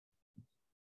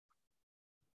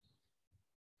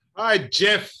Hi,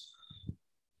 Jeff.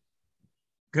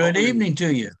 How Good are you? evening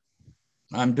to you.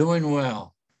 I'm doing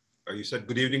well. You said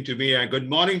good evening to me and good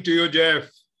morning to you, Jeff.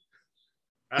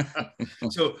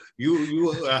 So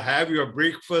you have your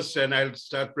breakfast and I'll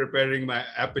start preparing my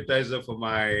appetizer for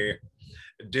my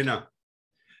dinner.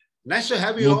 Nice to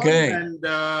have you on, Okay. and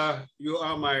you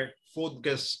are my fourth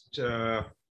guest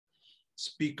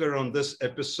speaker on this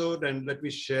episode. And let me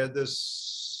share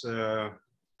this.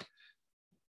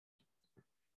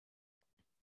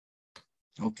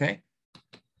 Okay.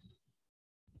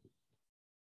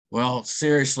 Well,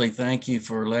 seriously, thank you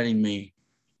for letting me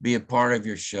be a part of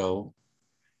your show.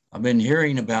 I've been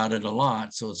hearing about it a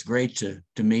lot, so it's great to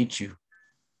meet you.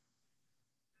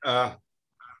 Uh,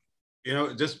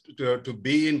 just to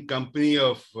be in company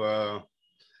of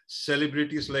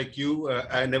celebrities like you,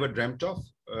 I never dreamt of.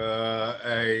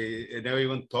 I never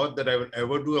even thought that I would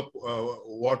ever do a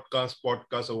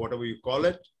podcast, or whatever you call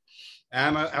it.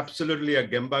 Absolutely a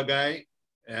Gemba guy,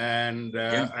 and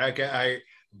Yeah. I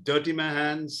dirty my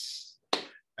hands,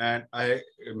 and I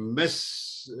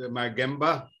miss my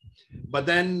Gemba. But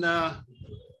then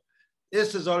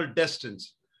this is all destined.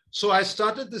 So I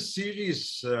started the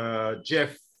series,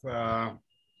 Jeff,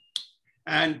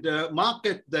 and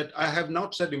market that I have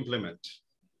not said implement.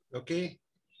 Okay.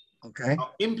 Okay.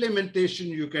 Implementation,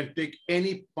 you can take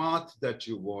any path that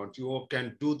you want. You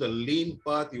can do the lean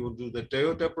path, you will do the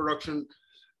Toyota production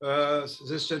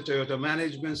system, Toyota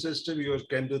management system, you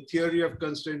can do theory of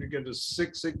constraint, you can do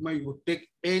Six Sigma, you take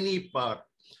any path.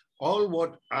 All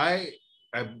what I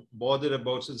am bothered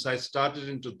about since I started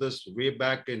into this way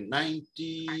back in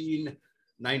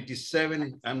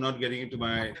 1997, I'm not getting into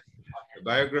my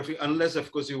biography, unless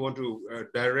of course you want to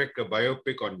direct a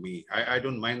biopic on me. I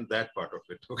don't mind that part of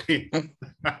it. Okay.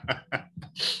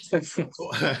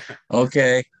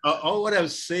 Okay. All what I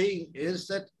was saying is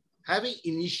that having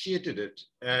initiated it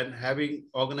and having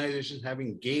organizations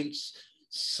having gained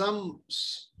some,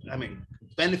 I mean,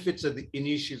 benefits at the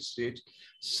initial stage,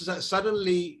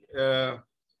 suddenly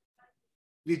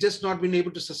we've just not been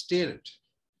able to sustain it.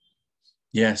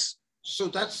 Yes. So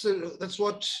that's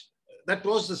what that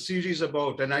was the series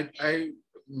about, and I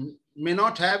may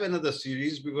not have another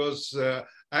series because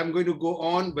I'm going to go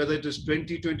on, whether it is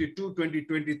 2022,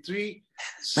 2023,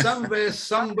 somewhere,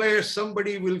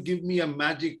 somebody will give me a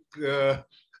magic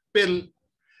pill,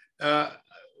 uh,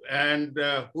 and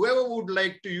whoever would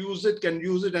like to use it can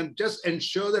use it, and just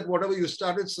ensure that whatever you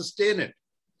started, sustain it.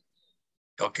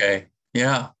 Okay.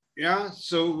 Yeah. Yeah.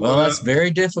 So, Well, that's very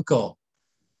difficult.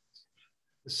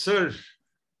 sir,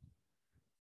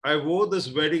 I wore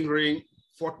this wedding ring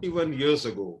 41 years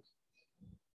ago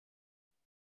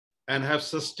and have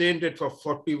sustained it for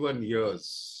 41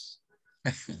 years.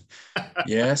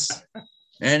 Yes.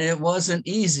 And it wasn't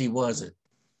easy, was it?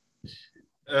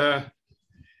 Uh,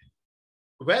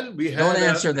 well, we Don't had a.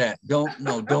 answer that.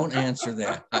 Don't answer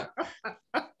that.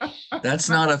 That's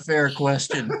not a fair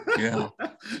question. Yeah.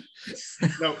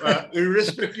 Now,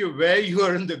 irrespective of where you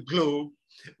are in the globe,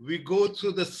 we go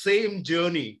through the same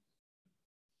journey.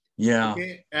 Yeah.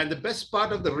 Okay. And the best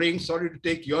part of the ring, sorry to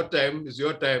take your time, is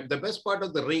your time. The best part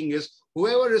of the ring is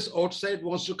whoever is outside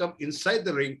wants to come inside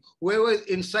the ring. Whoever is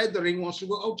inside the ring wants to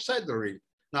go outside the ring.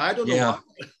 Now, I don't know Yeah.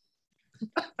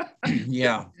 why.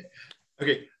 Yeah.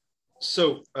 Okay.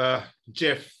 So,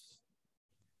 Jeff,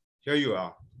 here you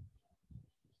are.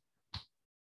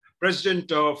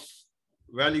 President of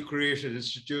Value Creation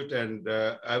Institute, and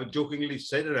I jokingly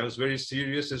said that I was very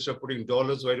serious. Instead of putting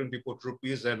dollars, why don't you put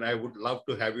rupees? And I would love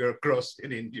to have you across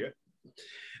in India.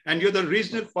 And you're the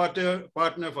regional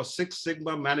partner for Six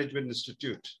Sigma Management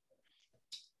Institute.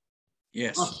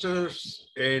 Yes. Masters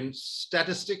in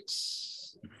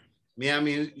Statistics,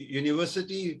 Miami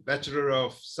University, Bachelor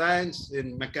of Science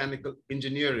in Mechanical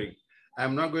Engineering.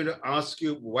 I'm not going to ask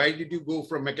you, why did you go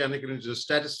from mechanical into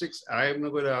statistics? I'm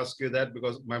not going to ask you that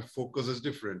because my focus is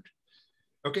different.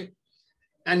 Okay.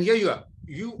 And here you are.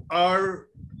 You are,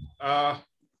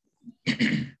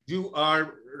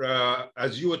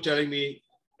 as you were telling me,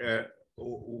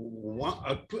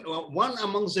 one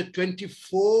amongst the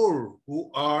 24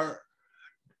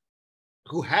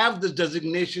 who have the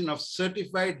designation of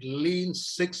Certified Lean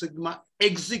Six Sigma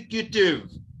Executive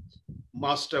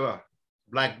Master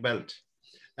Black Belt.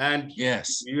 And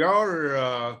yes,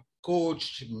 your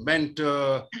coach,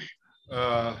 mentor,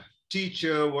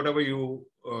 teacher, whatever you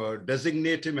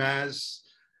designate him as,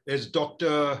 is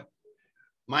Dr.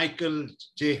 Michael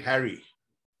J. Harry.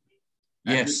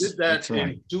 And you yes, did that that's right.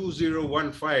 in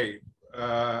 2015.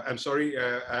 I'm sorry,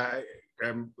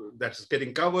 that's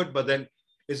getting covered, but then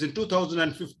it's in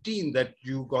 2015 that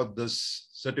you got this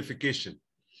certification.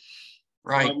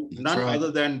 Right. from That's none right.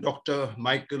 other than Dr.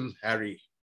 Michael Harry.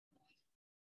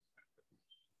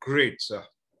 Great, sir.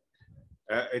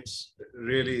 It's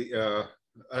really a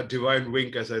divine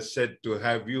wink, as I said, to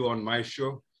have you on my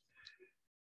show.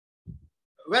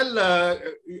 Well,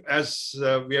 as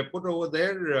we have put over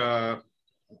there,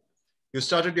 you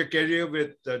started your career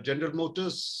with General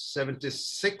Motors,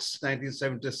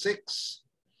 1976,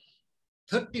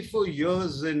 34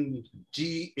 years in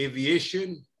GE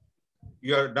Aviation.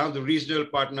 You're now the regional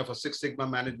partner for Six Sigma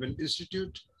Management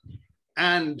Institute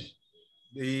and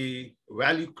the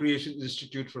Value Creation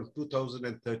Institute from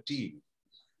 2013.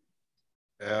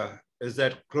 Is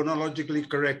that chronologically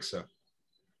correct, sir?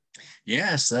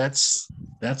 Yes, that's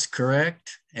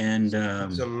correct. And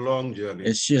it's a long journey.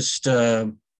 It's just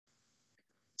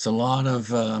it's a lot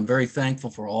of I'm very thankful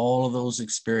for all of those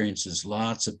experiences.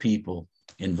 Lots of people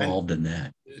involved in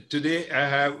that. Today, I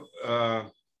have a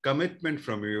commitment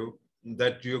from you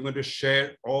that you're going to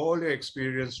share all your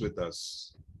experience with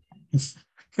us.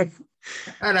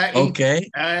 And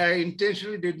I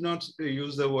intentionally did not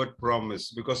use the word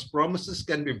promise because promises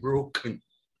can be broken.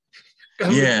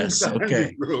 Yes, okay.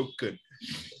 Be broken.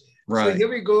 Right. So here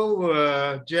we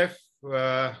go, Jeff.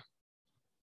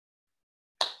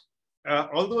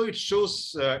 Although it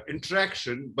shows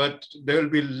interaction, but there will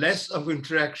be less of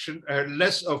interaction,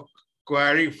 less of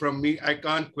query from me. I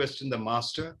can't question the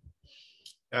master.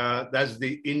 That's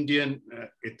the Indian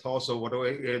ethos or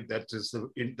whatever. That's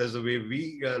the way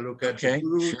we look at the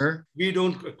gurus. Sure. We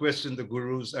don't question the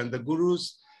gurus, and the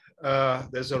gurus.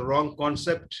 There's a wrong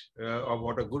concept of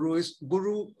what a guru is.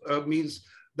 Guru means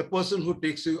the person who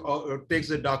takes you or takes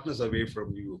the darkness away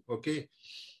from you. Okay.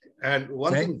 And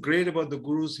one thing great about the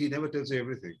gurus, he never tells you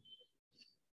everything.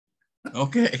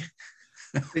 Okay.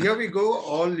 So here we go,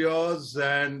 all yours,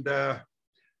 and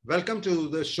welcome to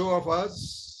the show of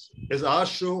us. It's our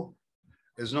show.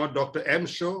 It's not Dr. M's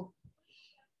show.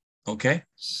 Okay.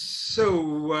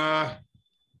 So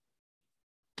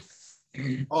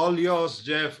all yours,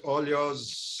 Jeff. All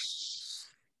yours.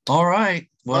 All right.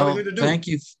 Well, thank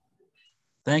you.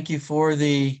 Thank you for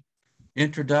the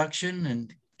introduction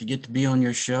and to get to be on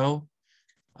your show.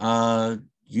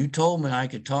 You told me I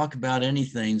could talk about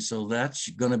anything, so that's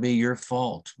going to be your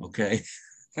fault. Okay.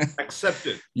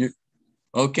 Accepted.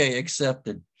 Okay,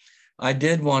 accepted. I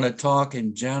did want to talk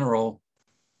in general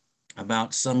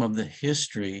about some of the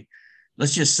history.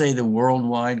 Let's just say the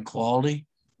worldwide quality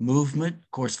movement,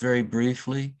 of course, very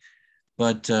briefly,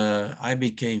 but I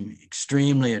became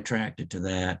extremely attracted to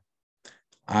that.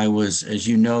 I was, as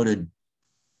you noted,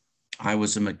 I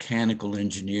was a mechanical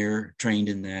engineer, trained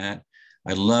in that.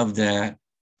 I loved that.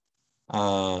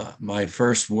 My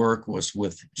first work was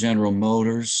with General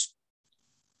Motors.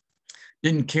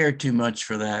 Didn't care too much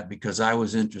for that because I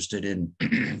was interested in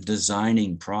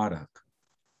designing product.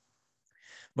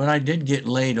 But I did get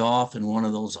laid off in one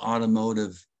of those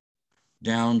automotive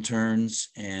downturns.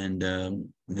 And the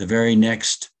very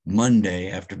next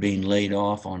Monday, after being laid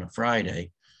off on a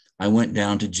Friday, I went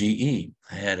down to GE.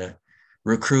 I had a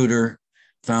recruiter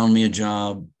found me a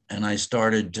job and I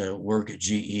started to work at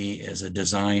GE as a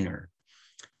designer.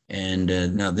 And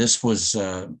now this was,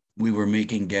 we were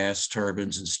making gas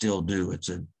turbines and still do. It's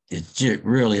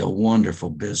really a wonderful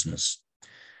business.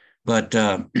 But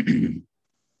I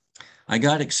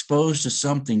got exposed to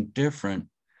something different,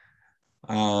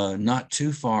 not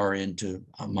too far into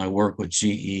my work with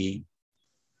GE.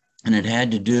 And it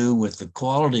had to do with the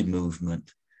quality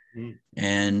movement.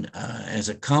 And as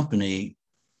a company,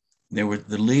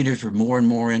 the leaders were more and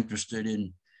more interested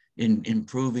in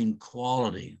improving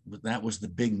quality, but that was the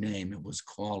big name. It was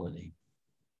quality.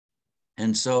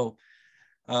 And so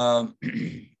one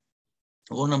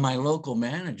of my local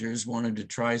managers wanted to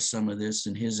try some of this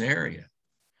in his area.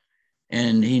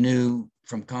 And he knew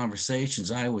from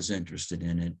conversations I was interested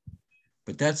in it.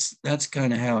 But that's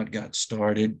kind of how it got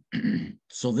started.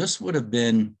 So this would have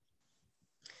been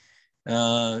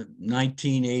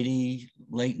 1980,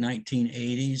 late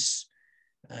 1980s.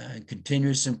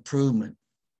 Continuous improvement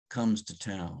comes to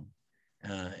town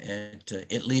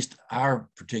at least our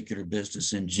particular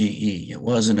business in GE. It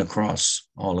wasn't across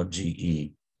all of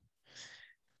GE.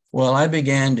 Well, I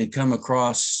began to come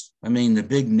across, the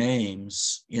big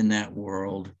names in that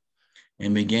world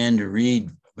and began to read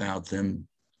about them.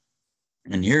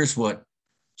 And here's what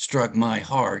struck my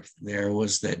heart there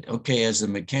was that, okay, as a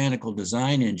mechanical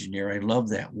design engineer, I love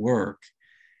that work.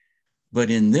 But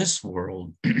in this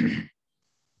world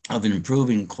of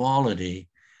improving quality,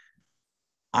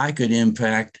 I could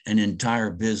impact an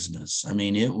entire business.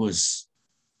 It was,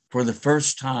 for the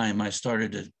first time, I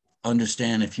started to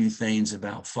understand a few things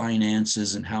about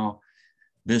finances and how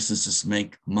businesses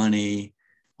make money,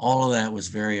 all of that was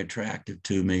very attractive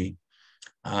to me.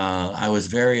 I was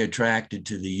very attracted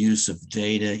to the use of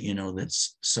data, you know,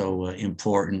 that's so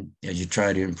important as you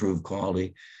try to improve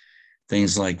quality,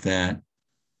 things like that.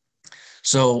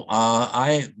 So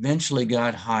I eventually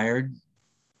got hired.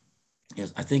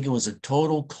 I think it was a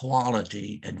total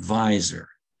quality advisor,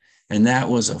 and that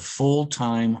was a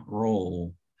full-time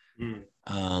role,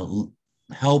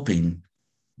 helping,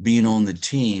 being on the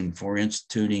team for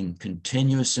instituting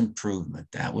continuous improvement.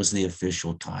 That was the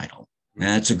official title. And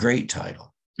that's a great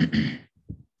title.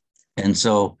 And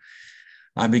so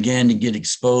I began to get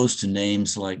exposed to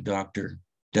names like Dr.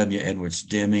 W. Edwards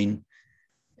Deming,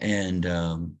 and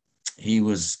he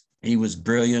was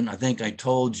brilliant. I think I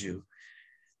told you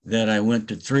that I went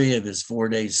to 3 of his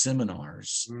 4-day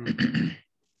seminars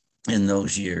in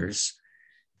those years.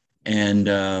 And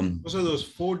also those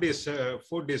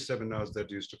 4-day seminars that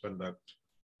you used to conduct.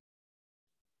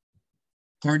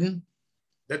 Pardon?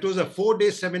 That was a 4-day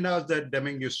seminars that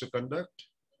Deming used to conduct.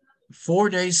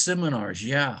 4-day seminars,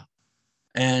 yeah.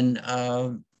 And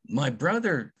my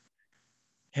brother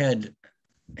had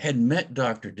met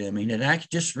Dr. Deming and actually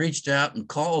just reached out and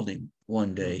called him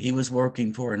one day. He was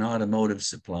working for an automotive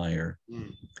supplier.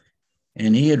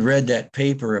 And he had read that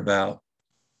paper about,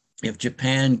 if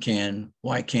Japan can,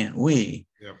 why can't we?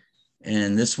 Yeah.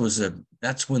 And that's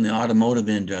when the automotive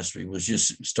industry was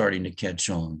just starting to catch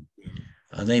on.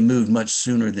 They moved much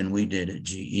sooner than we did at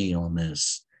GE on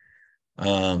this.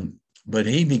 But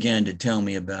he began to tell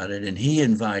me about it, and he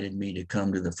invited me to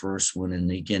come to the first one. And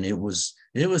again, it was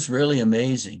really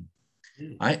amazing.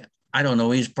 I don't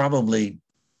know, he's probably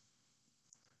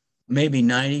maybe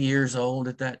 90 years old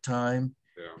at that time.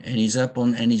 Yeah. And he's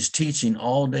and he's teaching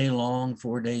all day long,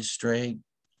 4 days straight.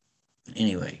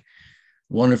 Anyway,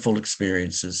 wonderful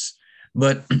experiences.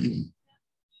 But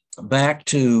back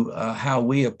to how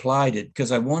we applied it,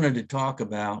 because I wanted to talk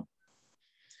about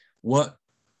what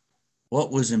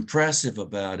was impressive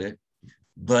about it,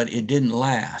 but it didn't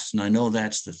last. And I know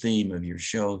that's the theme of your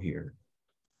show here.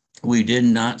 We did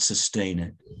not sustain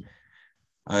it.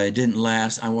 It didn't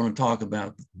last. I want to talk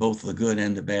about both the good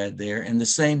and the bad there. And the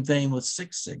same thing with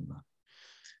Six Sigma.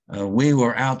 We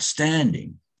were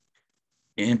outstanding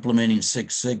implementing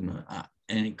Six Sigma.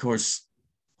 And of course,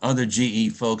 other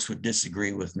GE folks would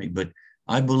disagree with me, but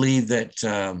I believe that.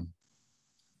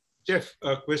 Jeff,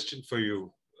 a question for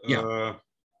you. Yeah.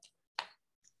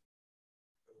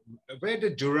 Where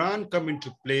did Duran come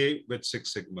into play with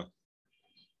Six Sigma?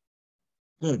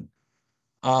 Good.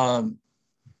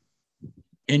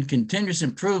 In continuous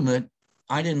improvement,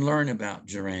 I didn't learn about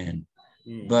Duran,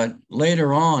 but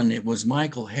later on, it was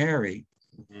Michael Harry,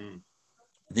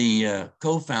 the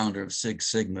co-founder of Six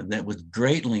Sigma, that was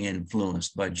greatly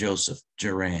influenced by Joseph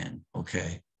Duran.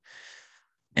 Okay.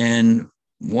 And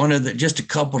just a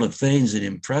couple of things that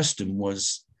impressed him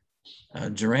was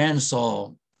Duran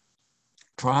saw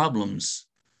problems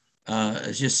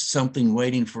as just something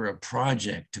waiting for a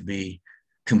project to be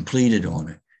completed on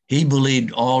it. He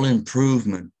believed all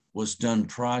improvement was done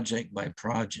project by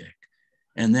project.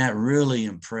 And that really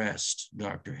impressed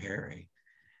Dr. Harry.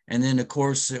 And then, of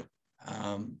course,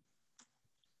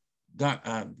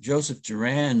 Joseph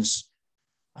Duran's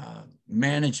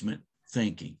management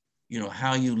thinking, you know,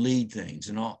 how you lead things,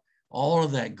 and all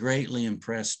of that greatly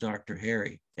impressed Dr.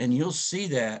 Harry. And you'll see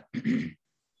that in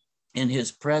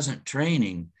his present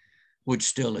training, which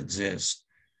still exists.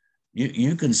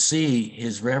 You can see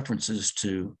his references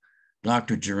to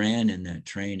Dr. Duran in that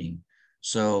training.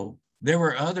 So there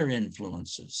were other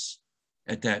influences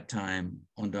at that time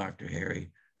on Dr.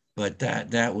 Harry, but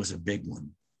that was a big one.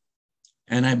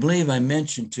 And I believe I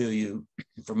mentioned to you,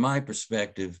 from my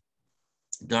perspective,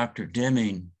 Dr.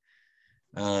 Deming,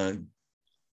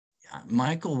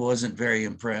 Michael wasn't very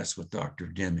impressed with Dr.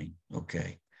 Deming,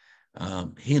 okay?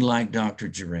 He liked Dr.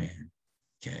 Duran,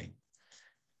 okay?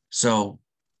 So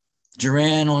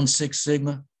Duran on Six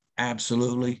Sigma,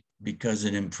 absolutely, because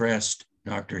it impressed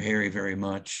Dr. Harry very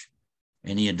much,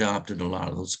 and he adopted a lot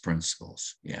of those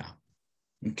principles. Yeah.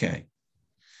 Okay.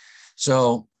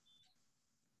 So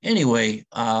anyway,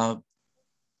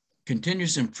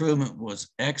 continuous improvement was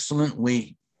excellent.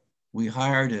 We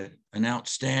hired an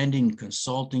outstanding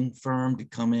consulting firm to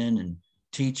come in and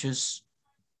teach us.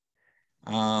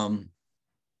 One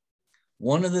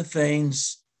of the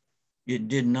things it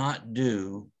did not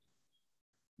do,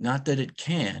 not that it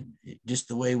can, just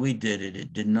the way we did it,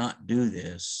 it did not do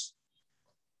this.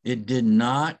 It did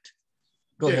not,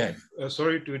 go ahead.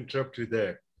 Sorry to interrupt you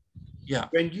there. Yeah.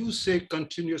 When you say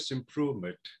continuous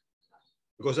improvement,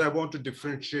 because I want to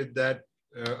differentiate that,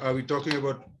 are we talking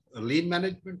about lean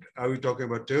management? Are we talking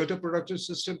about Toyota production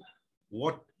system?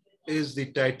 What is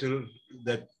the title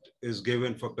that is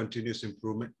given for continuous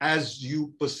improvement as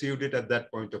you perceived it at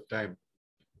that point of time?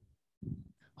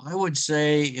 I would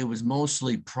say it was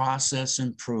mostly process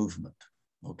improvement.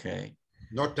 Okay.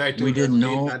 Not titled We as didn't lean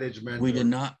know, management we did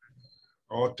not.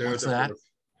 or What's Toyota that? product.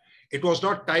 It was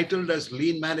not titled as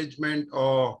lean management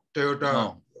or Toyota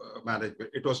No.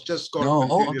 management. It was just called No.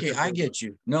 Oh, continuous okay. I improvement. get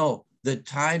you. No, the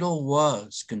title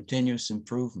was continuous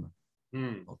improvement.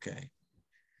 Okay.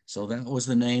 So that was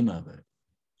the name of it.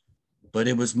 But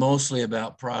it was mostly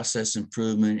about process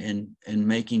improvement and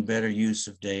making better use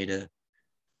of data.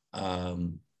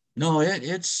 No,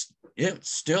 it's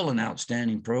still an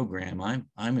outstanding program.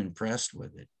 I'm impressed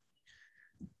with it.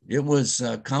 It was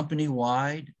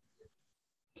company-wide,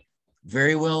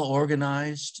 very well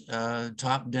organized,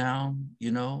 top down,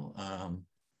 you know.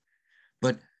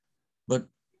 But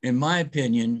in my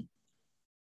opinion,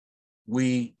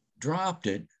 we dropped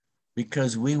it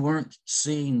because we weren't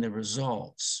seeing the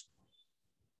results.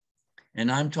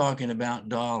 And I'm talking about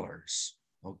dollars.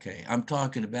 Okay, I'm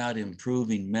talking about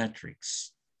improving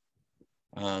metrics.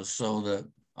 So the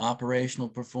operational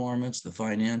performance, the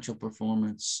financial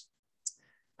performance,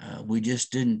 we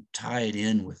just didn't tie it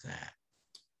in with that.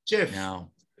 Jeff,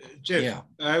 Yeah.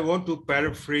 I want to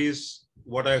paraphrase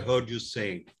what I heard you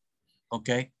saying.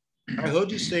 Okay. I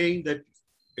heard you saying that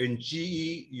in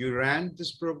GE, you ran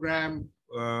this program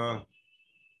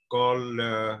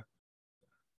called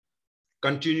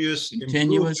continuous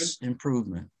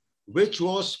improvement, which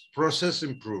was process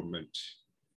improvement.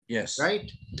 Yes.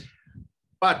 Right?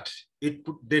 But it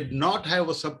did not have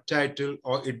a subtitle,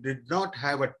 or it did not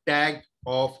have a tag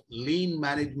of lean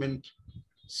management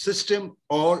system,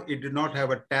 or it did not have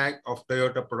a tag of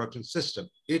Toyota production system.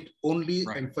 It only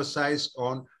emphasized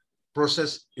on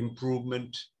process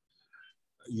improvement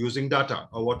using data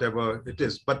or whatever it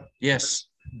is. But yes,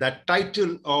 that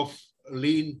title of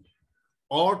lean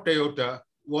or Toyota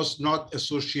was not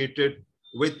associated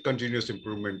with continuous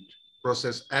improvement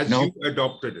process as you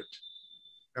adopted it.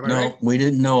 Am I right? We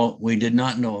didn't know. We did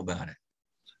not know about it.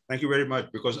 Thank you very much,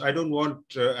 because I don't want.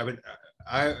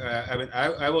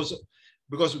 I was,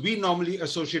 because we normally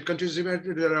associate continuous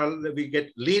improvement. We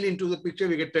get lean into the picture,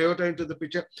 we get Toyota into the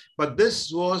picture, but this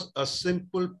was a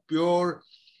simple, pure,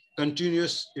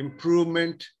 continuous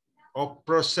improvement of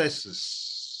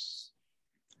processes.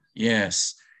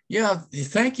 Yes. Yeah.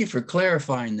 Thank you for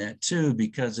clarifying that too,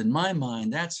 because in my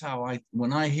mind, that's how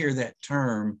when I hear that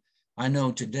term, I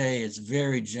know today it's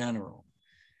very general.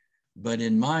 But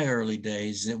in my early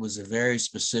days, it was a very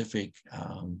specific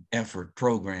effort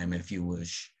program, if you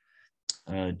wish,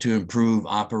 to improve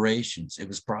operations. It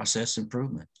was process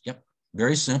improvement. Yep.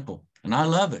 Very simple. And I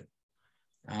love it.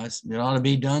 It ought to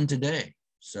be done today.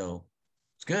 So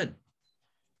it's good.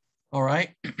 All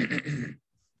right.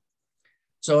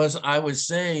 So as I was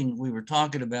saying, we were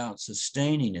talking about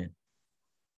sustaining it.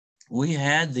 We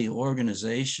had the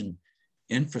organization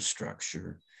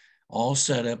infrastructure all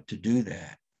set up to do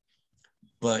that.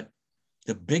 But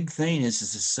the big thing is the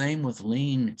same with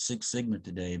Lean Six Sigma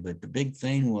today, but the big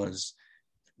thing was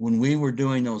when we were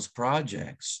doing those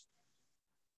projects,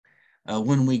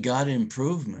 when we got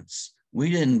improvements, we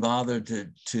didn't bother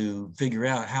to figure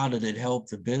out how did it help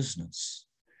the business.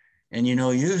 And, you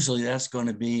know, usually that's going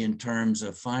to be in terms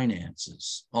of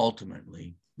finances.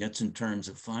 Ultimately, that's in terms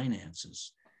of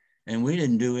finances. And we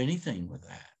didn't do anything with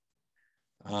that.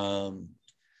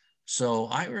 So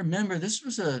I remember this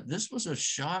was a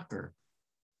shocker.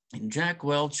 And Jack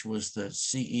Welch was the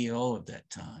CEO at that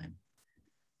time,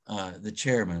 the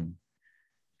chairman,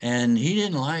 and he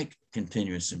didn't like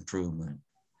continuous improvement.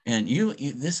 And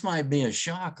this might be a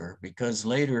shocker because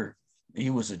later he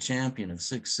was a champion of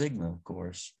Six Sigma, of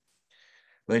course,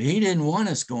 but he didn't want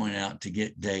us going out to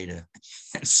get data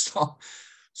and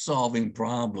solving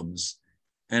problems.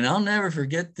 And I'll never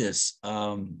forget this.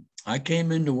 I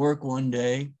came into work one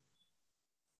day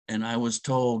and I was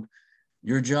told,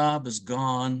 your job is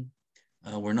gone.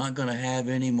 We're not going to have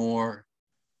any more,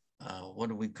 what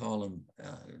do we call them?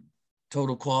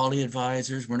 Total quality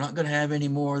advisors. We're not going to have any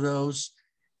more of those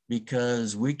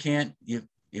because we can't,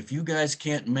 if you guys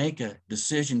can't make a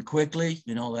decision quickly,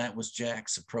 you know, that was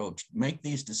Jack's approach. Make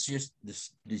these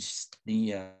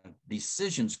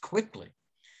decisions quickly.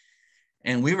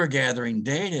 And we were gathering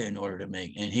data in order to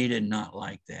make, and he did not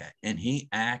like that. And he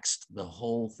axed the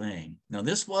whole thing. Now,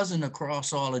 this wasn't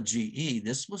across all of GE.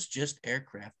 This was just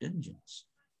aircraft engines.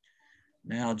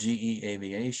 Now GE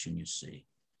Aviation, you see.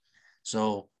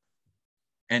 So,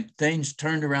 and things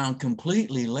turned around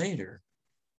completely later,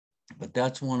 but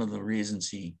that's one of the reasons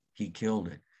he killed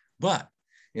it. But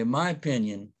in my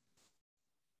opinion,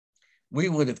 we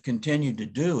would have continued to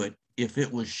do it if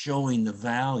it was showing the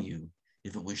value,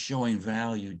 if it was showing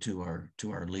value to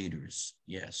our leaders.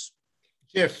 Yes.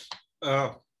 Jeff,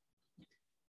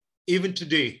 even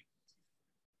today,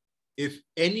 if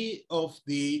any of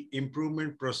the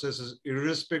improvement processes,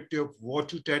 irrespective of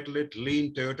what you title it,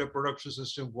 lean, Toyota production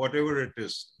system, whatever it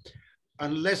is,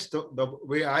 unless the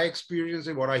way I experience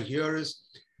it, what I hear is,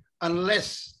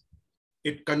 unless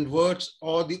it converts,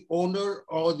 or the owner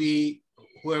or the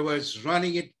whoever is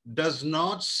running it does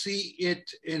not see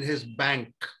it in his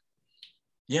bank.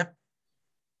 Yep.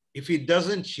 If he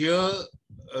doesn't hear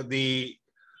the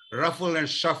ruffle and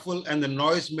shuffle and the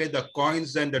noise made, the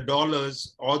coins and the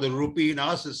dollars or the rupee in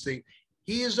our system,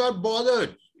 he is not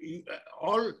bothered.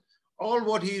 All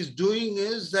what he is doing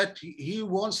is that he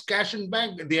wants cash in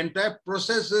bank. The entire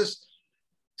process is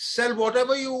sell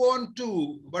whatever you want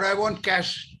to, but I want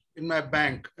cash in my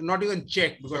bank, not even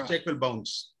check, because check will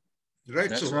bounce. Right?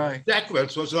 That's so right. Jack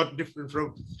Welch was not different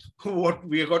from what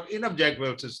we have got enough Jack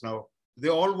Welches now. They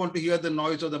all want to hear the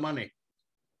noise of the money.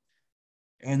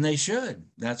 And they should.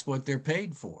 That's what they're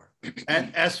paid for.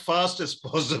 And as fast as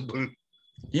possible.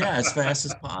 Yeah, as fast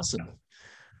as possible.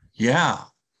 Yeah.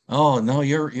 Oh, no,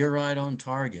 you're right on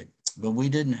target. But we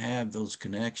didn't have those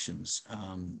connections.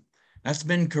 That's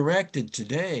been corrected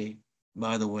today,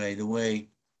 by the way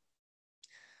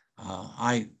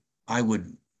I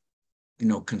would,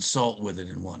 consult with it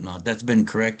and whatnot. That's been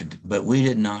corrected, but we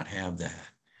did not have that.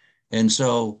 And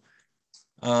so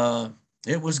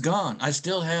it was gone. I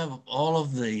still have all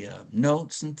of the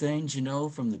notes and things,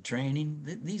 from the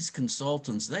training. These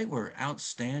consultants, they were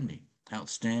outstanding.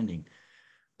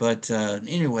 But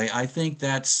anyway, I think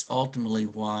that's ultimately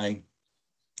why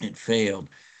it failed.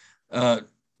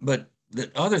 But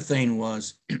the other thing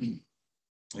was,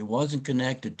 it wasn't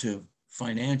connected to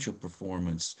financial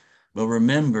performance. But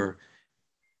remember,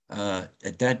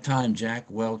 at that time, Jack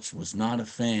Welch was not a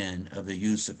fan of the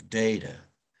use of data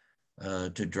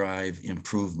to drive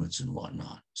improvements and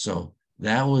whatnot. So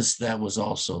that was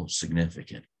also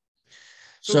significant.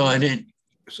 So I didn't.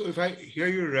 So if I hear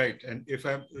you right, and if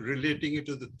I'm relating it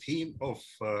to the theme of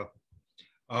our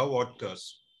podcast,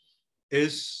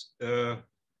 is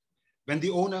when the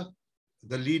owner,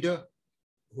 the leader,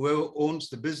 whoever owns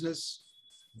the business,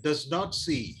 does not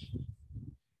see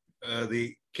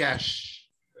the cash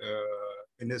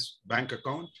in his bank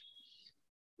account,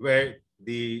 where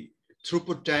the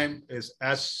throughput time is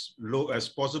as low as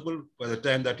possible by the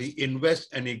time that he invests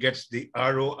and he gets the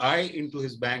ROI into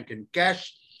his bank in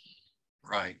cash.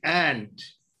 Right. And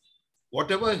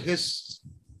whatever his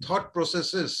thought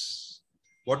process is,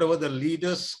 whatever the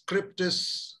leader's script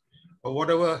is, or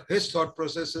whatever his thought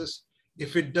process is,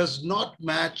 if it does not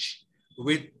match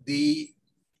with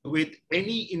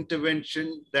any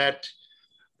intervention that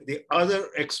the other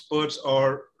experts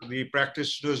or the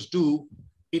practitioners do,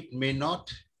 it may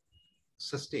not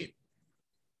sustain.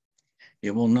 It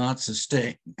will not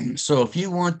sustain. So if you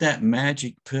want that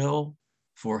magic pill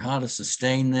for how to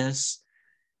sustain this,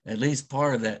 at least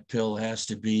part of that pill has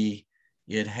to be,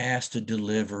 it has to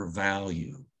deliver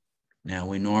value. Now,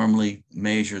 we normally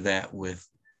measure that with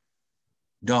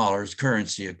dollars,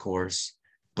 currency, of course,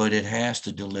 but it has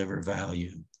to deliver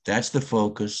value. That's the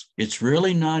focus. It's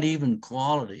really not even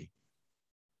quality.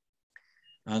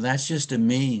 That's just a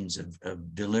means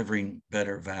of delivering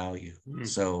better value.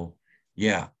 So,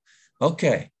 yeah.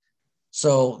 Okay.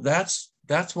 So that's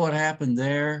what happened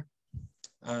there.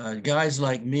 Guys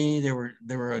like me, there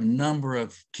were a number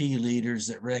of key leaders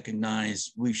that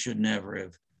recognized we should never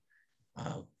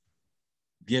have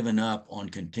given up on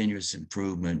continuous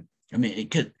improvement. I mean, it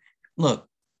could, look,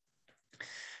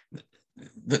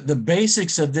 the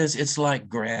basics of this, it's like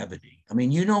gravity. I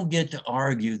mean, you don't get to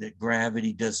argue that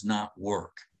gravity does not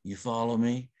work. You follow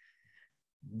me?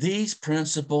 These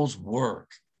principles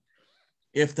work.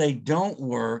 If they don't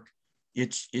work,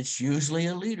 it's usually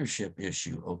a leadership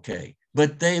issue, okay?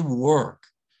 But they work.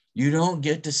 You don't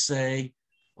get to say,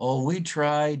 oh, we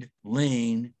tried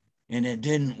lean and it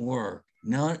didn't work.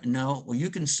 No, well, you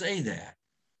can say that,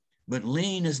 but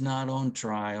lean is not on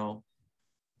trial.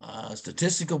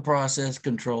 Statistical process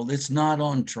control, it's not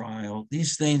on trial.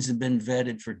 These things have been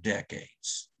vetted for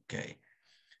decades, okay?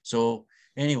 So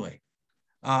anyway,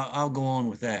 I'll go on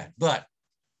with that, but.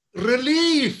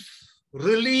 Relief.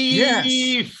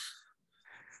 Yes.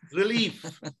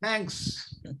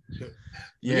 Thanks.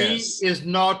 Yes. Lean is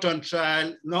not on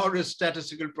trial, nor is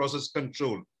statistical process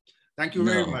control. Thank you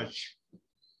very much.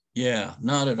 Yeah,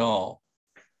 not at all.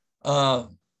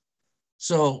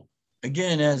 So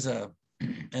again, as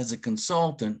a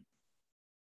consultant,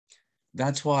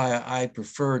 that's why I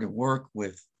prefer to work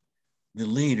with the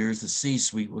leaders, the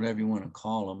C-suite, whatever you want to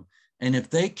call them, And if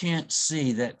they can't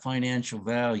see that financial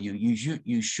value,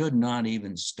 you should not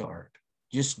even start.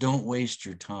 Just don't waste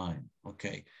your time.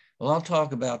 Okay. Well, I'll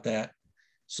talk about that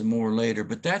some more later,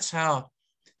 but that's how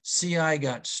CI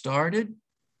got started.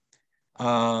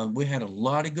 We had a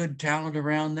lot of good talent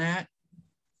around that.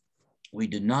 We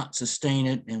did not sustain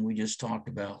it, and we just talked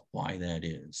about why that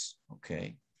is.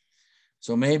 Okay.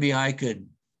 So maybe I could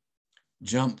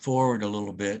jump forward a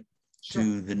little bit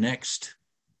to the next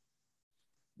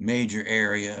major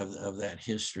area of that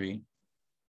history.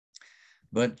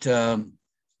 But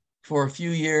for a few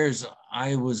years,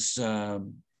 I was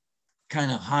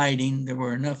kind of hiding. There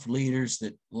were enough leaders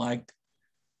that liked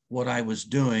what I was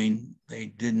doing. They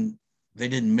didn't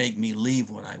make me leave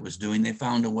what I was doing. They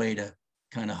found a way to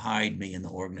kind of hide me in the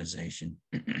organization.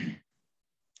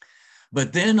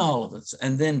 But then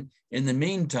and then in the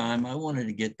meantime, I wanted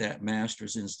to get that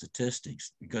master's in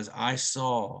statistics because I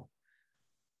saw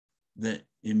the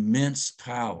immense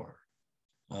power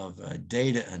of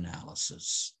data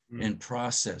analysis and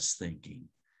process thinking.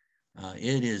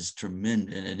 It is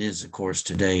tremendous, and it is, of course,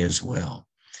 today as well.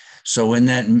 So in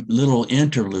that little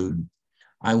interlude,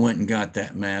 I went and got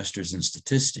that master's in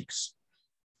statistics.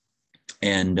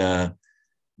 And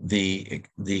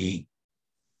the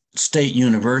state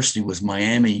university was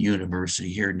Miami University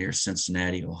here near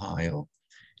Cincinnati, Ohio.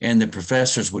 And the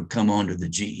professors would come onto the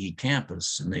GE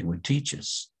campus and they would teach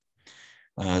us.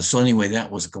 So anyway, that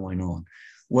was going on.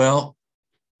 Well,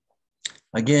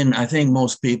 again, I think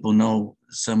most people know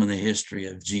some of the history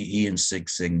of GE and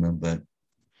Six Sigma, but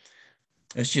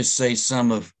let's just say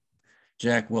some of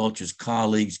Jack Welch's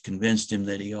colleagues convinced him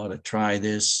that he ought to try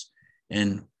this.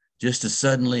 And just as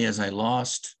suddenly as I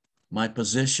lost my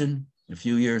position a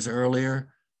few years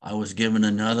earlier, I was given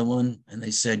another one, and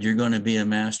they said, you're going to be a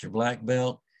master black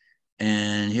belt,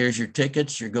 and here's your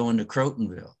tickets. You're going to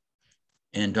Crotonville.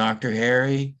 And Dr.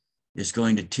 Harry is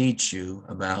going to teach you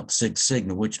about Six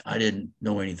Sigma, which I didn't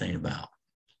know anything about.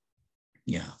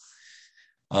 Yeah.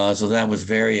 So that was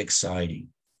very exciting.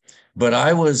 But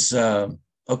I was,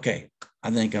 okay,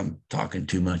 I think I'm talking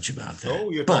too much about that.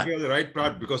 No, you're talking about the right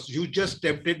part, because you just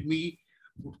tempted me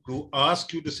to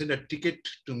ask you to send a ticket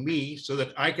to me so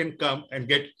that I can come and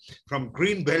get from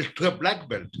green belt to a black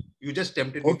belt. You just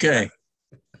tempted me. Okay.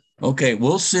 Okay,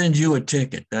 we'll send you a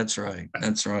ticket. That's right.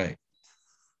 That's right.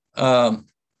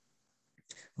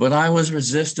 But I was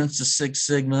resistant to Six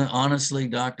Sigma. Honestly,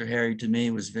 Dr. Harry to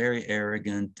me was very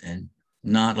arrogant and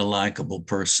not a likable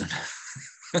person.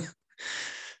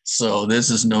 So this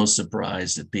is no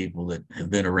surprise to people that have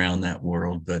been around that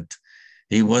world, but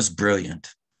he was brilliant.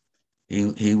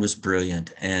 He was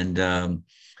brilliant. And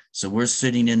so we're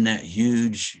sitting in that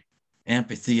huge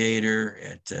amphitheater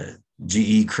at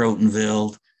GE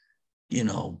Crotonville, you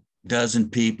know, dozen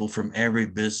people from every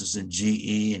business in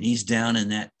GE, and he's down in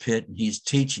that pit and he's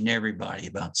teaching everybody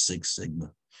about Six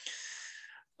Sigma.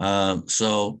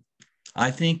 So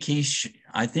I think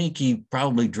he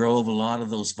probably drove a lot of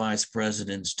those vice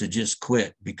presidents to just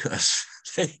quit because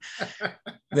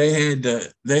they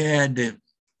had to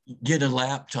get a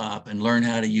laptop and learn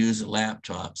how to use a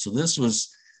laptop. So this was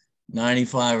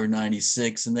 95 or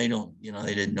 96, and they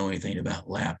didn't know anything about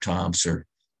laptops or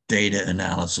data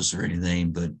analysis or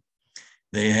anything, but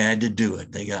they had to do it.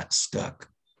 They got stuck.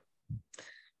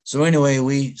 So anyway,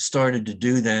 we started to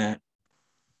do that.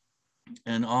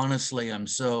 And honestly, I'm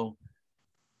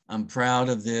proud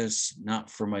of this, not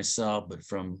for myself, but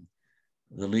from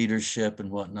the leadership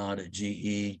and whatnot at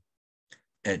GE,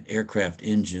 at Aircraft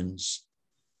Engines.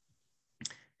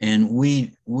 And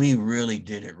we really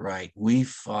did it right. We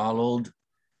followed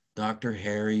Dr.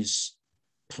 Harry's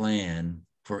plan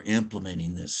for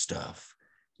implementing this stuff.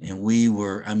 And we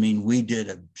did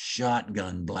a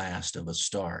shotgun blast of a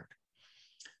start.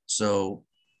 So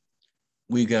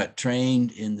we got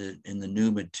trained in the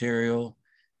new material.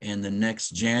 And the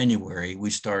next January, we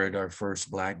started our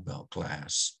first black belt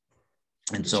class.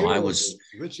 And so I was...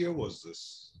 Which year was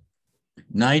this?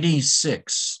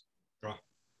 96. Oh.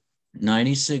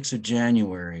 96 of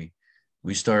January,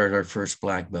 we started our first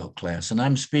black belt class. And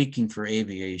I'm speaking for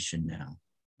aviation now,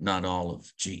 not all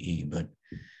of GE, but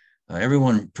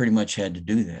everyone pretty much had to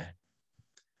do that.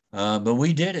 But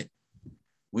we did it.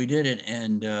 We did it.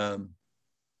 And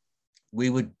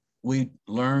we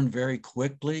learned very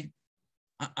quickly.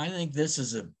 I think this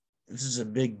is a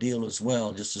big deal as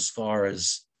well, just as far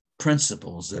as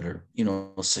principles that are,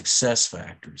 success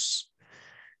factors.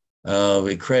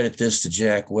 We credit this to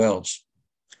Jack Welch,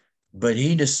 but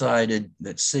he decided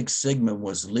that Six Sigma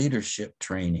was leadership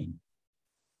training.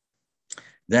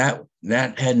 That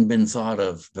hadn't been thought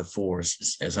of before,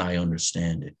 as I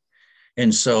understand it.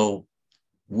 And so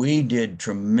we did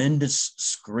tremendous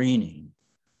screening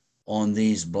on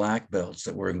these black belts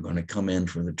that were going to come in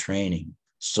for the training.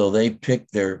 So they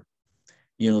picked their,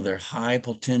 their high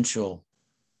potential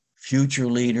future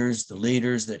leaders, the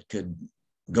leaders that could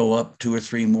go up 2 or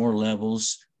 3 more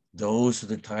levels. Those are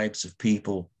the types of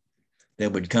people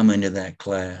that would come into that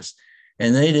class.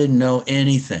 And they didn't know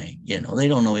anything, they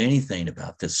don't know anything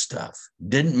about this stuff.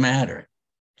 Didn't matter.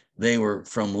 They were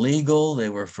from legal, they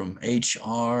were from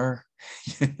HR,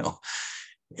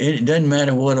 it doesn't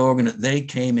matter what they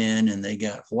came in and they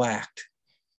got whacked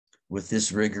with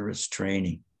this rigorous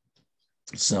training.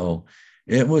 So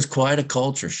it was quite a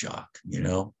culture shock,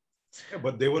 Yeah,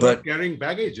 but they were not carrying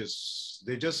baggages.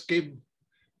 They just came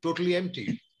totally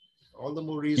empty. All the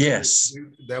more reason. Yes.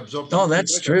 They absorbed. Oh,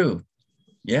 that's true.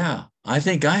 Yeah. I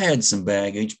think I had some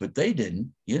baggage, but they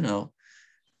didn't,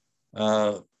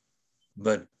 but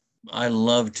I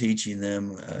love teaching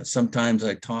them. Sometimes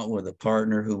I taught with a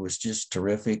partner who was just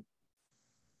terrific.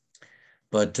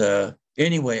 But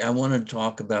anyway, I want to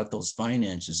talk about those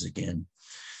finances again.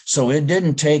 So it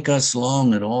didn't take us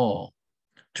long at all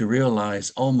to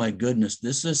realize, oh my goodness,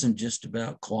 this isn't just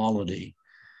about quality.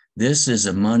 This is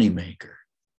a moneymaker.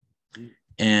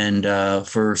 And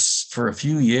for a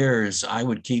few years, I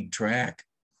would keep track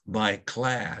by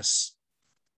class,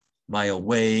 by a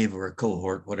wave or a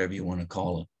cohort, whatever you want to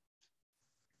call it,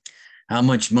 how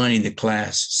much money the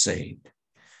class saved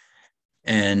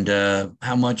and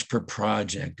how much per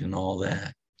project and all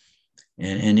that.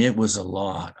 And it was a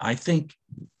lot. I think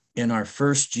in our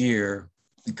first year,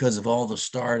 because of all the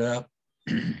startup,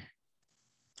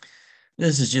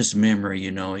 this is just memory,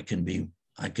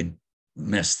 I can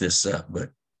mess this up, but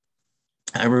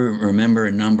I remember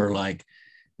a number like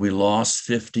we lost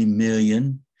 50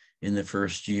 million in the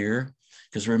first year.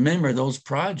 Because remember, those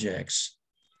projects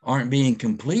aren't being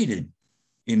completed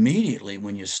immediately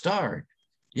when you start.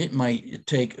 It might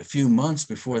take a few months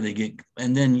before they get,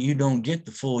 and then you don't get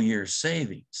the full year's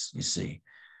savings, you see.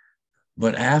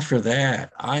 But after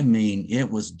that, it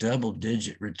was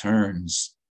double-digit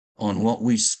returns on what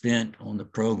we spent on the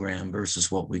program versus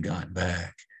what we got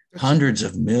back. Hundreds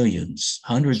of millions.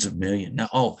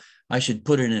 Now, I should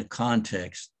put it in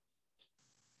context.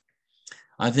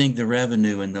 I think the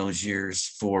revenue in those years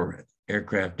for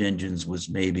aircraft engines was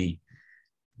maybe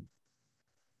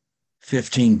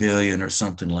 15 billion or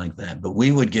something like that. But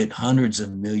we would get hundreds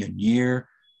of million year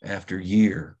after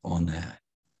year on that.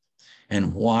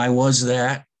 And why was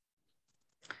that?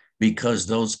 Because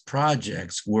those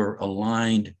projects were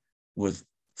aligned with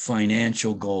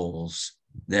financial goals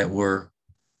that were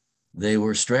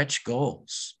stretch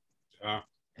goals.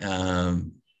 I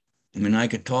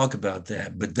could talk about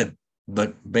that,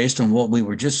 but based on what we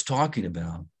were just talking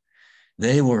about,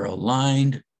 they were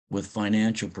aligned with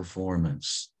financial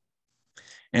performance.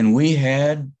 And we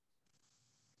had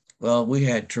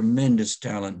tremendous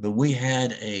talent, but we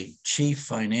had a chief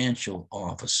financial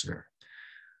officer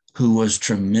who was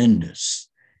tremendous.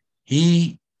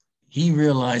 He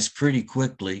realized pretty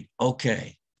quickly,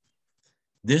 okay,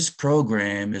 this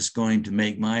program is going to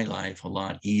make my life a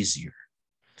lot easier,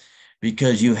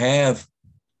 because you have,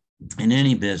 in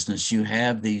any business, you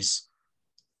have these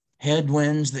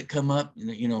headwinds that come up,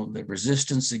 the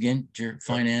resistance against your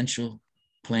financial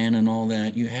plan and all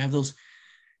that. You have those.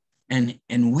 And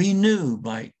we knew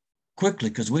quickly,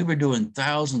 because we were doing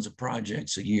thousands of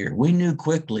projects a year, we knew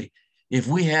quickly if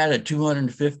we had a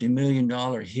 $250 million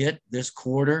hit this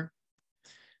quarter,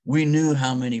 we knew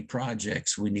how many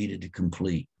projects we needed to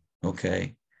complete,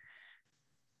 okay?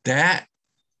 That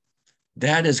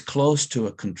is close to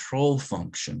a control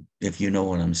function, if you know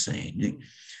what I'm saying.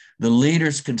 The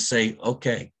leaders can say,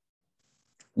 okay,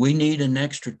 we need an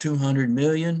extra 200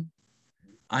 million.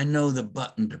 I know the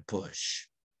button to push.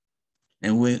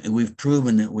 And we've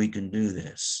proven that we can do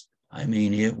this.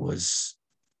 It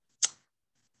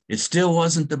still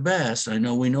wasn't the best. I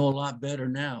know we know a lot better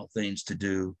now things to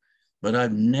do, but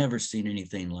I've never seen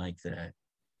anything like that.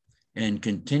 And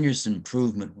continuous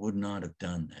improvement would not have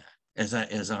done that, as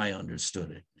I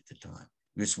understood it at the time.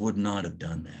 This would not have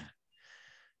done that.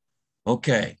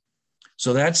 Okay,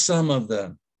 so that's some of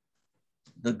the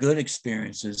good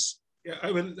experiences. Yeah,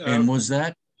 I will. And was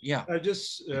that? Yeah.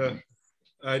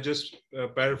 I just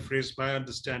paraphrase my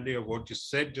understanding of what you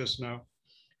said just now,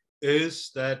 is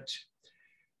that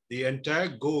the entire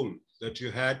goal that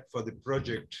you had for the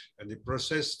project and the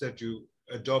process that you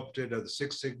adopted, or the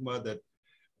Six Sigma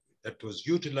that was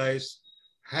utilized,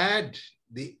 had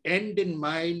the end in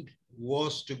mind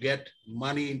was to get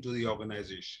money into the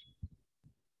organization.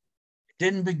 It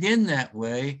didn't begin that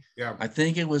way. Yeah. I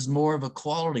think it was more of a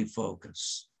quality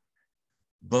focus.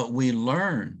 But we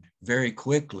learned very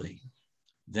quickly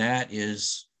that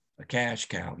is a cash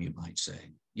cow, you might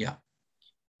say. Yeah.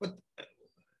 But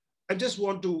I just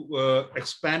want to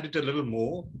expand it a little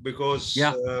more because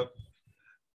Yeah.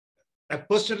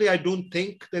 personally, I don't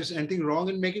think there's anything wrong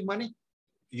in making money.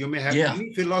 You may have Yeah.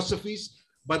 any philosophies,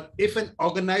 but if an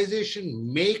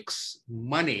organization makes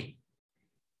money,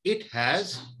 it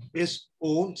has its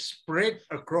own spread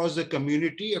across the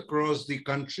community, across the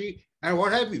country, and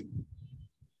what have you.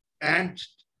 And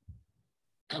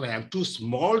I mean, I'm too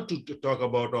small to talk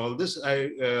about all this.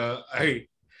 I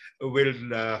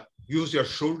will use your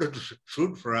shoulder to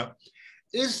shoot from.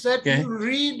 Is that Okay. you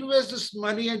reinvest this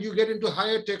money and you get into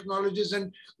higher technologies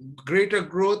and greater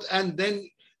growth, and then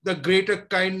the greater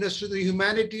kindness to the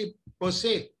humanity per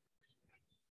se.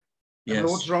 I mean,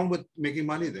 what's Yes. wrong with making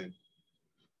money then?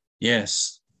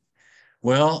 Yes.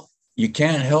 Well, you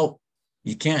can't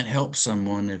help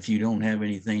someone if you don't have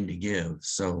anything to give.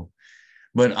 So,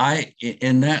 but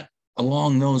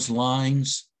along those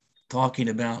lines, talking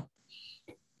about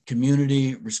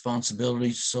community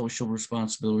responsibilities, social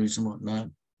responsibilities and whatnot,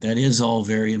 that is all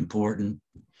very important.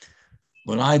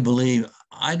 But I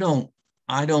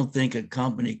don't think a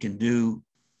company can do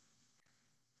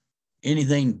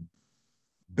anything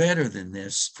better than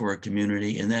this for a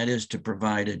community, and that is to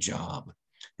provide a job.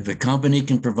 If a company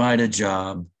can provide a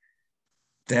job,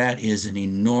 that is an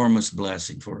enormous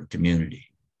blessing for a community.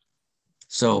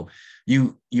 So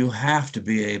you have to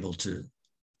be able to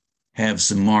have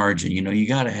some margin. You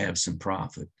got to have some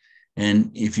profit. And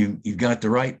if you've got the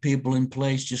right people in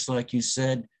place, just like you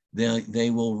said, they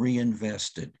will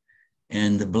reinvest it.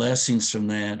 And the blessings from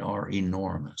that are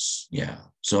enormous. Yeah.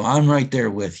 So I'm right there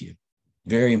with you.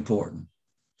 Very important.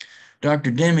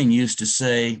 Dr. Deming used to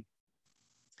say,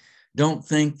 don't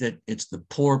think that it's the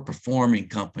poor performing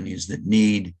companies that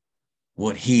need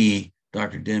what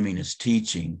Dr. Deming, is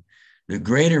teaching. The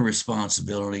greater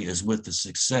responsibility is with the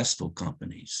successful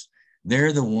companies.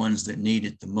 They're the ones that need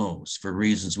it the most for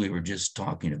reasons we were just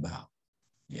talking about.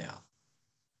 Yeah.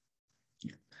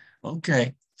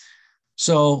 Okay.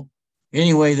 So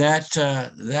anyway,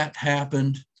 that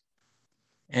happened,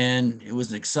 and it was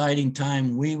an exciting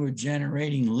time. We were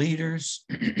generating leaders.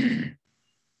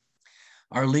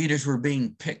 Our leaders were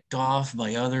being picked off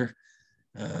by other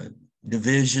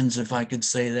divisions, if I could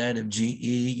say that, of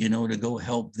GE, to go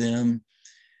help them,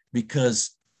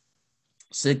 because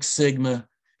Six Sigma,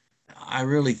 I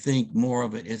really think more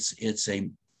of it, it's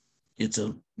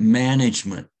a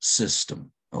management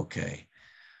system, okay,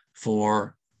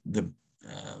 for the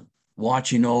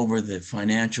watching over the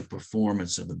financial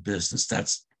performance of a business.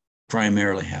 That's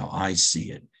primarily how I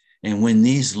see it. And when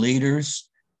these leaders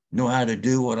know how to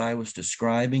do what I was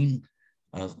describing,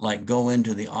 like go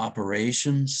into the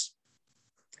operations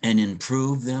and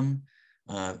improve them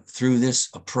through this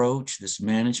approach, this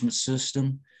management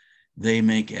system, they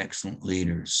make excellent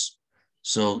leaders.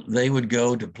 So they would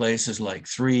go to places like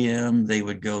 3M, they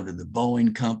would go to the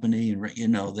Boeing company,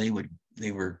 and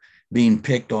they were being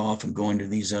picked off and going to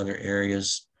these other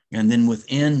areas. And then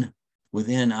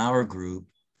within our group,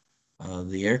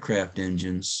 the aircraft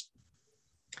engines,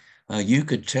 you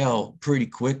could tell pretty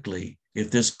quickly if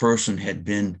this person had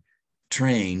been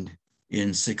trained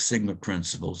in Six Sigma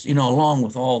principles, along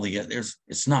with all the others.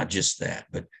 It's not just that,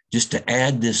 but just to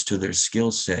add this to their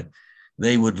skill set,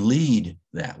 they would lead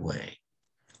that way.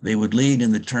 They would lead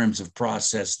in the terms of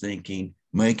process thinking,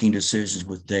 making decisions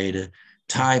with data,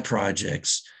 tie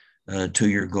projects to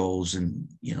your goals, and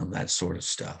that sort of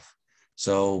stuff.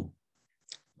 So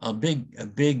a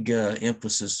big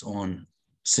emphasis on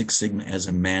Six Sigma as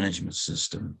a management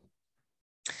system.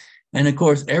 And of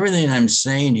course, everything I'm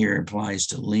saying here applies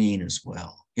to lean as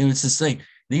well. It's the same.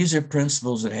 These are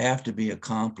principles that have to be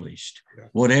accomplished,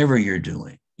 whatever you're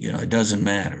doing. It doesn't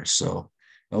matter. So,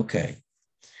 okay.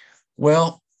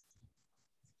 Well,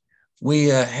 we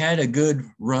had a good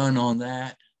run on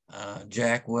that.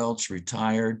 Jack Welch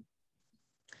retired.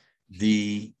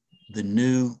 The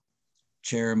new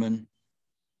chairman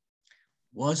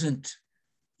wasn't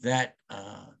that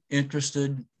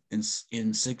interested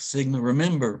in Six Sigma.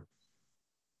 Remember,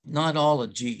 not all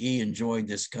of GE enjoyed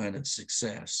this kind of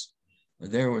success.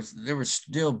 There were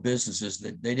still businesses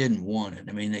that they didn't want it.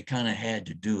 I mean, they kind of had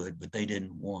to do it, but they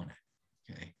didn't want it.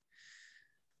 Okay.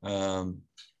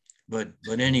 But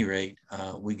at any rate,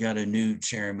 we got a new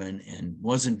chairman and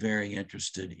wasn't very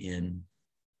interested in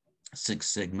Six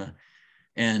Sigma.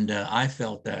 And I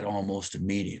felt that almost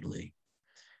immediately,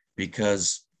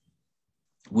 because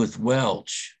with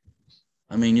Welch,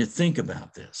 I mean, you think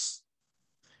about this.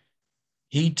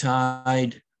 He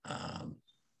tied, it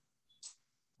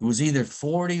was either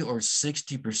 40 or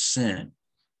 60%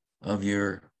 of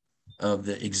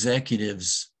the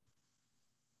executives'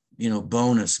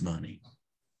 bonus money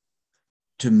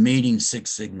to meeting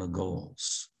Six Sigma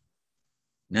goals.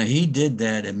 Now, he did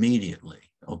that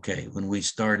immediately, okay, when we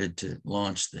started to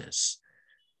launch this.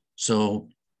 So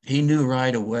he knew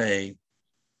right away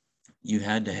you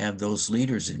had to have those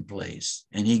leaders in place,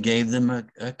 and he gave them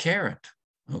a carrot,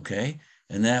 okay?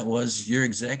 And that was your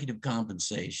executive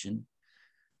compensation,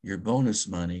 your bonus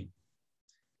money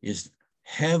is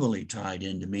heavily tied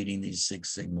into meeting these Six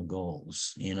Sigma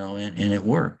goals, and it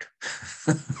worked.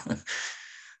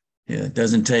 Yeah, it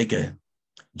doesn't take a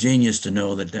genius to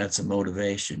know that that's a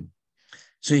motivation.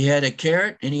 So he had a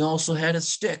carrot and he also had a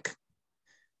stick,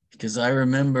 because I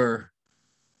remember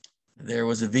there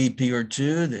was a VP or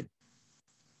two that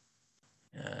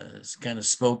kind of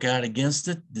spoke out against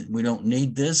it. We don't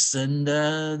need this, and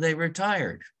they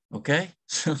retired. Okay.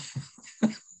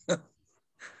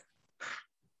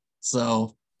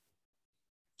 So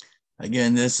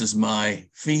again, this is my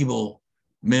feeble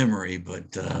memory,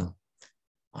 but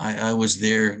I was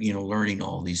there, learning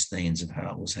all these things of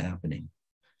how it was happening.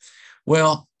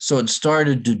 Well, so it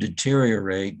started to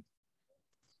deteriorate,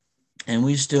 and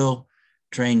we still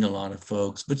trained a lot of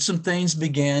folks, but some things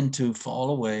began to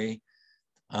fall away.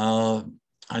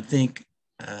 I think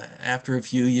after a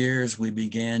few years, we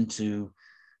began to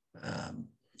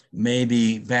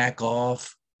maybe back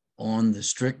off on the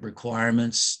strict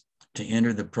requirements to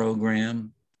enter the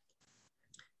program.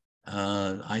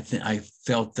 I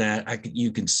felt that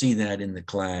you can see that in the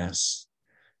class.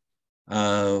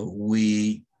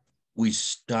 We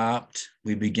stopped.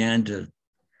 We began to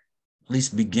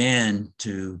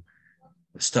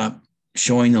stop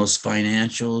showing those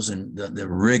financials and the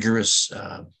rigorous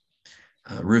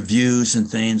reviews and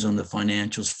things on the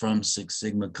financials from Six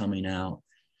Sigma coming out.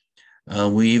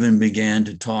 We even began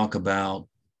to talk about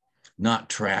not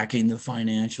tracking the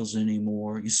financials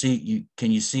anymore.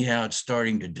 Can you see how it's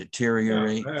starting to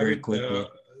deteriorate very quickly?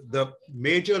 The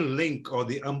major link or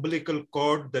the umbilical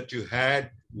cord that you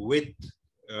had with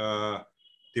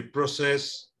the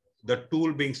process, the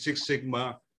tool being Six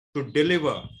Sigma to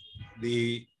deliver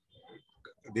the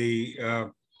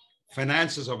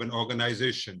finances of an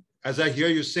organization. As I hear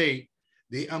you say,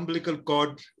 the umbilical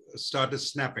cord started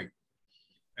snapping,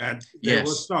 and there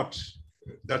was not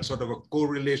that sort of a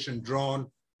correlation drawn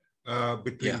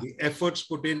between the efforts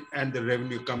put in and the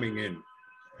revenue coming in.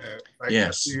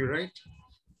 Yes. Are you right?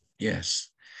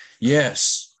 Yes.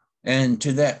 Yes. And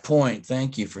to that point,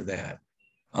 thank you for that.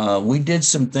 We did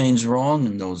some things wrong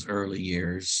in those early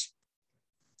years,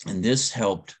 and this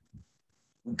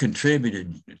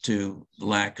contributed to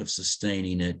lack of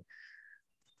sustaining it.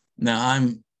 Now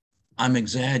I'm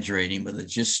exaggerating, but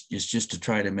it's just to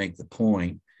try to make the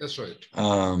point. That's right.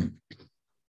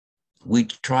 We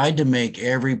tried to make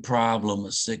every problem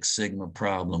a Six Sigma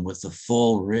problem with the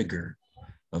full rigor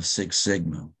of Six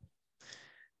Sigma.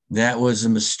 That was a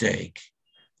mistake.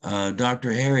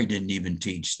 Dr. Harry didn't even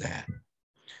teach that.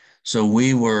 So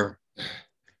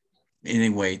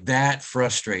anyway, that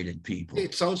frustrated people.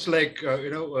 It sounds like,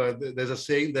 there's a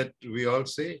saying that we all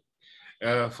say,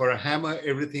 for a hammer,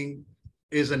 everything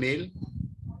is a nail.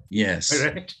 Yes.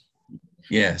 Right?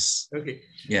 Yes. Okay.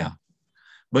 Yeah.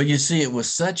 But you see, it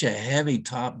was such a heavy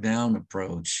top-down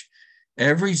approach.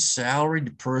 Every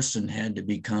salaried person had to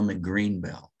become a green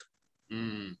belt,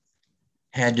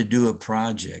 had to do a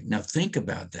project. Now think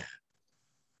about that.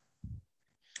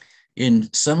 In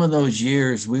some of those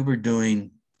years, we were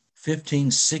doing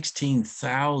 15,000,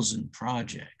 16,000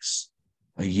 projects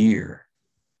a year.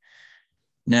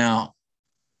 Now,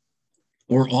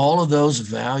 were all of those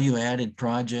value-added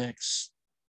projects?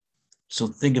 So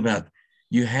think about it.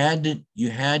 You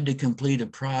had to complete a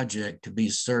project to be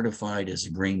certified as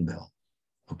a green belt,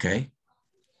 okay?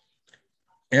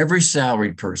 Every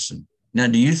salaried person. Now,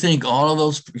 do you think all of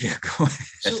those? Yeah, go ahead.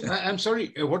 So I'm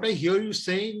sorry. What I hear you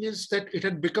saying is that it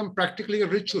had become practically a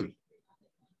ritual.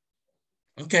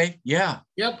 Okay. Yeah.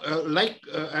 Yeah.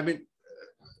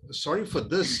 Sorry for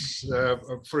this.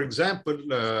 For example,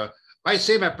 I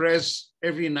say my prayers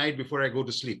every night before I go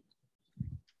to sleep.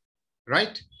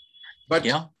 Right? But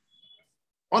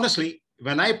honestly,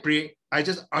 when I pray, I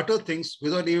just utter things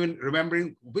without even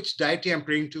remembering which deity I'm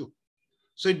praying to.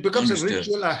 So it becomes a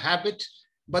ritual, a habit,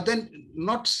 but then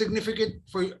not significant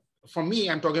for me.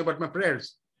 I'm talking about my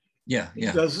prayers.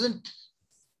 It doesn't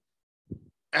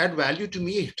add value to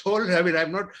me at all. I mean,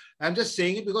 I'm just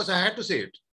saying it because I had to say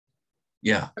it.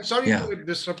 Yeah. I'm sorry to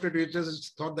disrupt it. It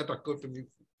just thought that occurred to me.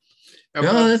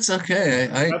 No, that's okay.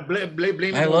 I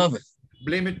love it.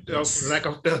 Blame it of lack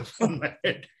of turf on my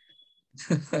head.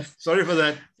 Sorry for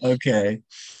that. Okay.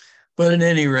 But at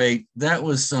any rate, that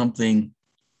was something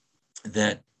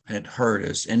that had hurt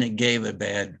us, and it gave a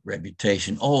bad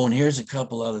reputation. Oh, and here's a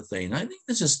couple other things. I think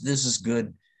this is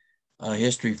good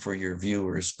history for your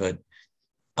viewers, but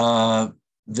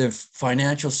the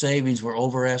financial savings were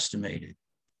overestimated.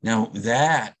 Now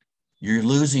that you're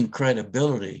losing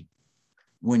credibility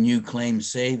when you claim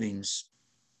savings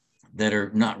that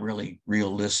are not really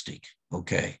realistic.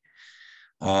 Okay.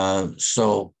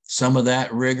 So some of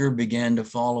that rigor began to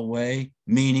fall away,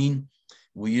 meaning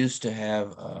we used to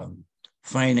have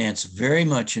finance very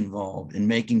much involved in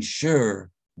making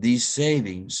sure these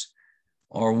savings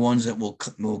are ones that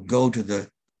will go to the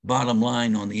bottom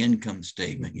line on the income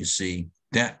statement. You see,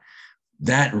 that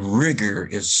rigor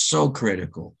is so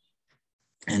critical.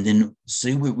 And then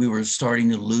see, we were starting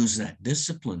to lose that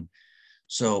discipline.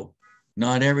 So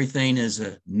not everything is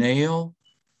a nail.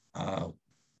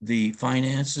 The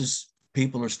finances,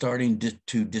 people are starting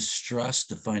to distrust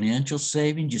the financial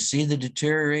savings. You see the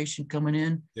deterioration coming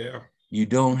in. Yeah. You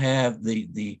don't have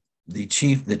the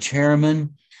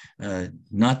chairman,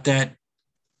 not that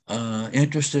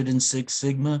interested in Six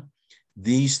Sigma.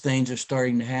 These things are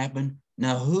starting to happen.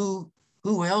 Now, who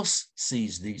else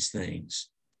sees these things?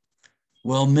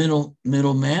 Well, middle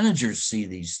managers see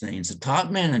these things. The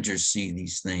top managers see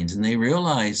these things, and they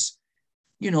realize,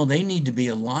 they need to be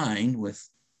aligned with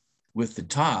the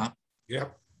top.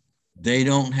 Yep. They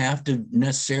don't have to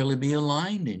necessarily be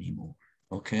aligned anymore.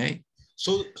 Okay.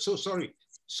 So sorry.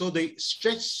 So the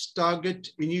stretch target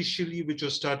initially, which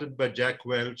was started by Jack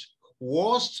Welch,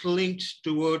 was linked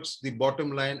towards the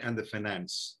bottom line and the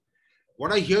finance.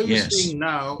 What I hear you saying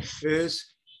now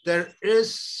is there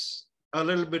is a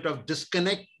little bit of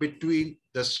disconnect between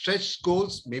the stretch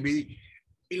goals. Maybe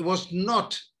it was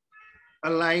not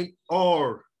aligned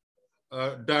or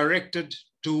directed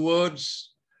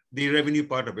towards the revenue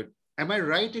part of it. Am I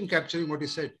right in capturing what you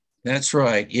said? That's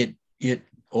right. It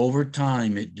over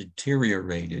time, it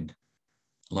deteriorated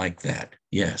like that.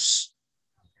 Yes.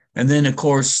 And then, of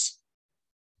course,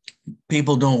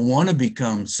 people don't want to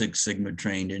become Six Sigma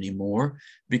trained anymore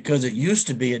because it used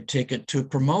to be a ticket to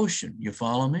promotion. You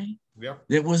follow me? Yeah.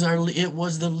 It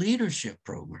was the leadership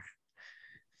program.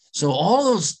 So all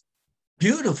those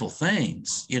beautiful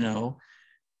things,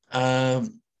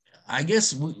 I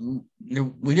guess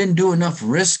we didn't do enough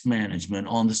risk management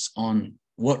on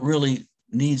what really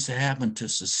needs to happen to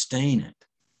sustain it.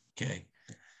 Okay.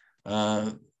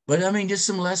 But I mean, just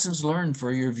some lessons learned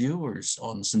for your viewers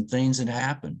on some things that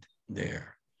happened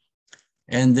there.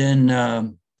 And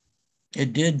then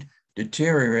it did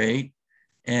deteriorate,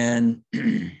 and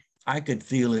I could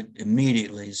feel it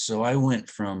immediately. So I went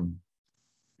from,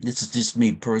 this is just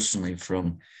me personally,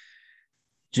 from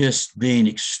just being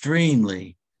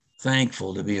extremely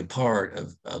thankful to be a part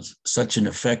of such an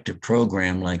effective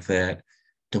program like that,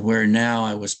 to where now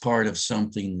I was part of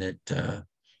something that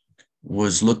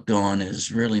was looked on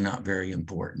as really not very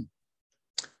important.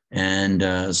 And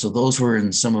so those were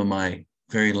in some of my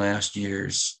very last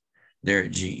years there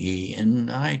at GE.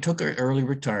 And I took an early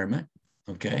retirement,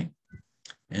 okay?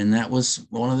 And that was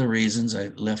one of the reasons I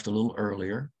left a little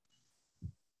earlier,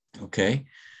 okay?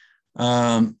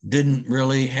 Didn't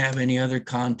really have any other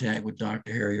contact with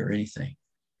Dr. Harry or anything.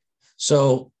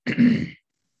 So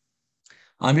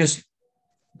I'm just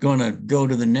gonna go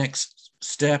to the next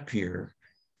step here.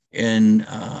 And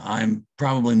I'm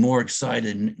probably more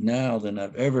excited now than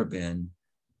I've ever been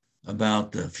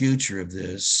about the future of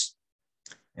this.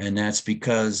 And that's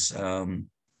because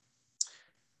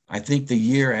I think the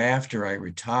year after I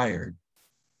retired,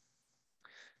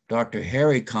 Dr.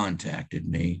 Harry contacted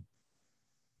me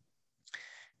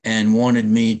and wanted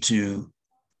me to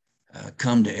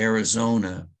come to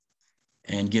Arizona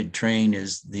and get trained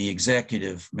as the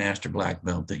executive master black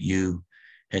belt that you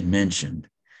had mentioned.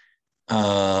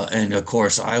 And of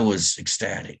course, I was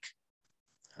ecstatic.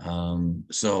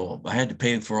 So I had to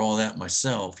pay for all that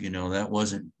myself. That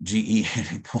wasn't GE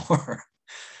anymore.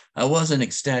 I wasn't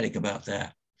ecstatic about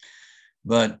that.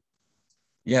 But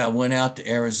yeah, I went out to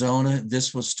Arizona.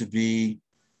 This was to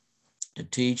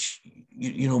teach,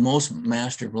 most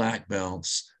master black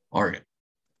belts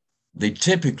they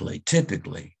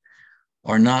typically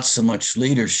are not so much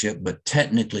leadership, but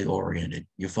technically oriented.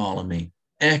 You follow me?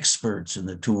 Experts in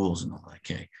the tools and all that.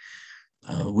 Okay.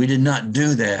 We did not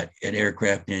do that at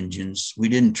Aircraft Engines. We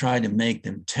didn't try to make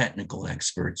them technical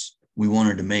experts. We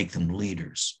wanted to make them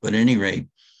leaders. But at any rate,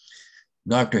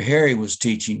 Dr. Harry was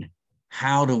teaching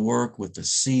how to work with the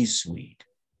C-suite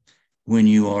when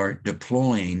you are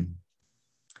deploying,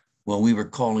 well, we were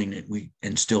calling it,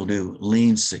 and still do,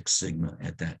 Lean Six Sigma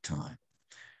at that time.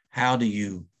 How do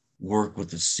you work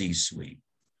with the C-suite?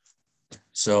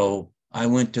 So I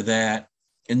went to that.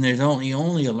 and there's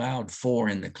only allowed 4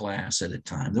 in the class at a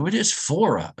time. There were just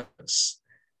 4 of us.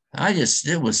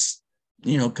 It was,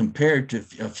 compared to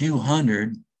a few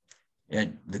hundred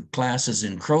at the classes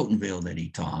in Crotonville that he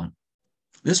taught,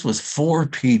 this was 4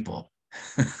 people.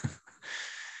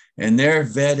 And they're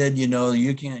vetted,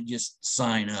 you can't just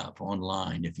sign up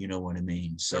online, if you know what I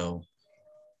mean. So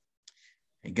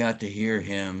I got to hear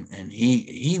him, and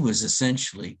he was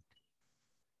essentially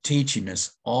teaching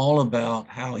us all about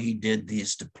how he did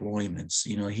these deployments.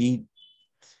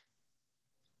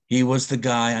 He was the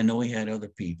guy. I know he had other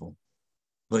people,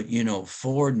 but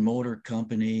Ford Motor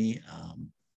Company.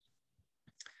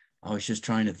 I was just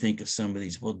trying to think of some of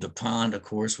these. Well, DuPont, of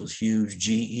course, was huge.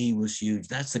 GE was huge.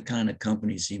 That's the kind of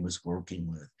companies he was working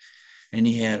with. And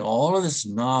he had all of this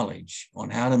knowledge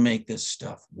on how to make this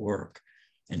stuff work.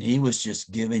 And he was just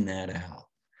giving that out.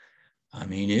 I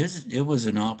mean, it was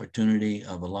an opportunity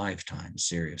of a lifetime,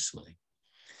 seriously.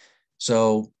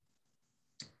 So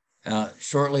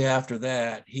shortly after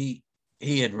that, he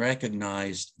had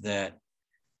recognized that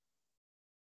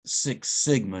Six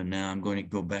Sigma, now I'm going to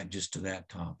go back just to that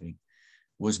topic,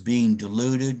 was being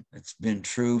diluted. It's been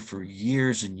true for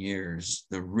years and years.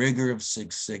 The rigor of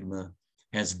Six Sigma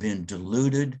has been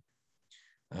diluted.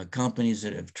 Companies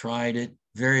that have tried it,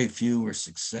 very few were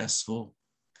successful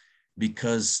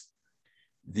because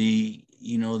the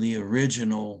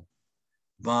original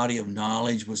body of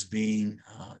knowledge was being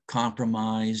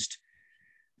compromised.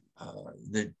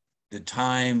 The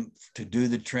time to do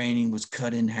the training was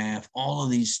cut in half. All of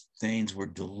these things were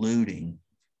diluting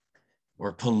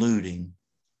or polluting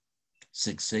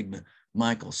Six Sigma.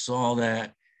 Michael saw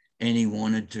that and he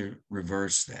wanted to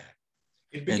reverse that.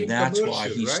 And that's why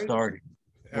he started.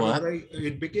 What?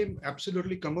 It became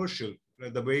absolutely commercial,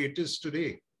 the way it is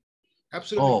today.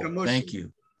 Absolutely commercial. Thank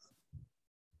you.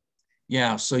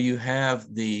 Yeah, so you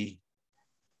have this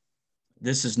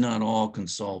is not all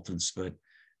consultants, but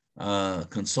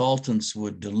consultants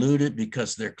would dilute it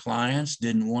because their clients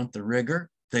didn't want the rigor.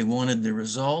 They wanted the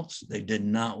results. They did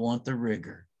not want the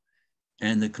rigor.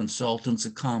 And the consultants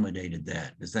accommodated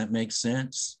that. Does that make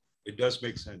sense? It does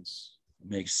make sense. It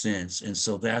makes sense. And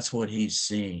so that's what he's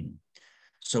seeing.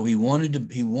 So he wanted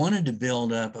to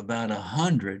build up about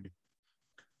 100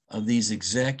 of these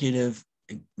executive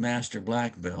master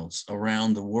black belts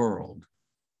around the world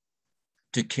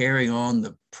to carry on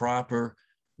the proper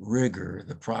rigor,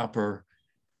 the proper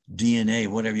DNA,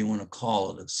 whatever you want to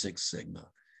call it, of Six Sigma.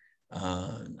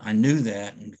 I knew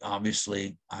that, and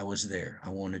obviously I was there. I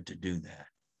wanted to do that.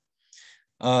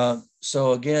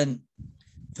 So again,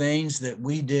 things that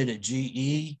we did at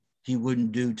GE, he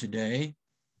wouldn't do today,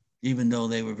 even though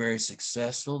they were very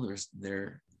successful. There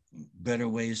are better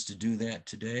ways to do that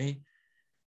today.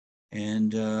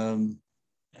 And I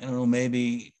don't know,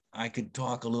 maybe I could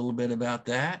talk a little bit about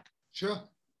that. Sure.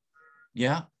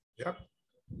 Yeah? Yep.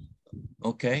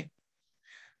 Okay.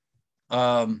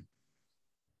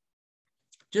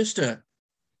 Just a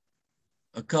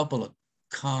couple of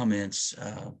comments.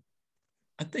 I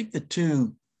think the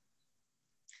 2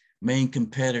 main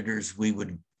competitors we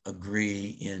would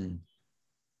agree in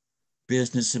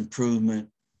business improvement,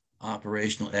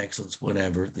 operational excellence,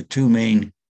 whatever, the 2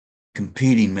 main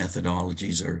competing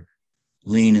methodologies are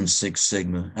Lean and Six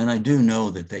Sigma. And I do know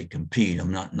that they compete.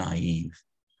 I'm not naive.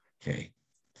 Okay.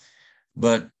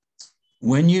 But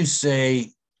when you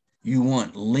say you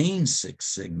want Lean Six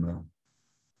Sigma,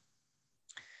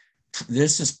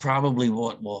 this is probably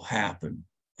what will happen.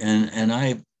 And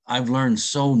I've learned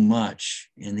so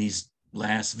much in these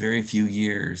last very few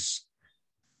years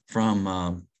from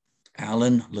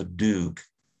Alan LeDuc,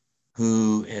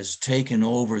 who has taken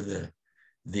over the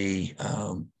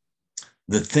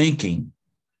thinking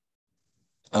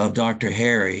of Dr.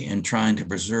 Harry and trying to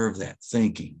preserve that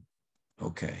thinking.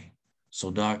 Okay,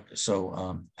 so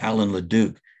Alan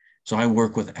LeDuc. So I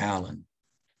work with Alan,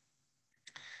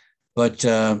 but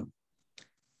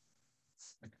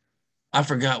I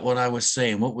forgot what I was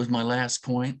saying. What was my last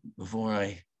point before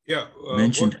I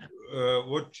mentioned?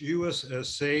 What you were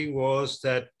saying was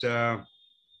that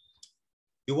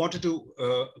you wanted to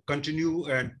continue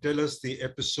and tell us the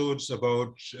episodes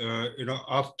about,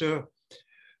 after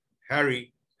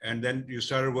Harry, and then you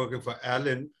started working for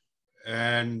Alan,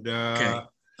 and the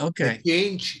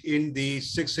change in the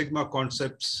Six Sigma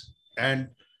concepts. And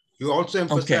you also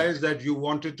emphasized that you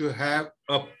wanted to have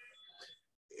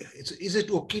is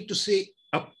it okay to say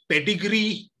a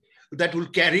pedigree that will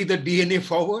carry the DNA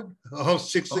forward of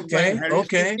Six Sigma and Harry's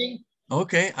thinking?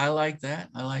 Okay, I like that.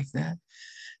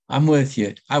 I'm with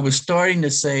you. I was starting to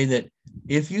say that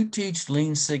if you teach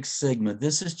Lean Six Sigma,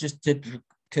 this is just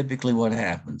typically what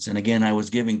happens. And again, I was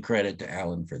giving credit to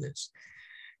Alan for this.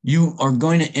 you are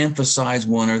going to emphasize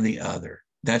one or the other.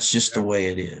 That's just the way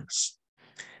it is.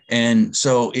 And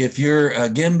so if you're a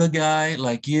Gemba guy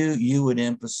like you would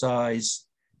emphasize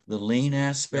the lean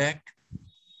aspect.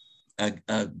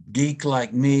 A geek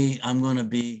like me, I'm going to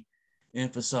be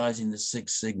emphasizing the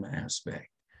Six Sigma aspect.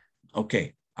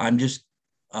 Okay, I'm just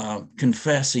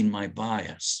confessing my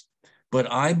bias.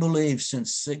 But I believe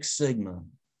since Six Sigma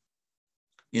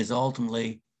is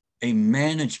ultimately a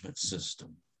management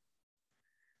system,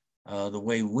 the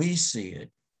way we see it,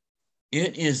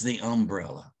 it is the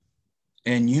umbrella.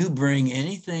 And you bring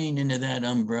anything into that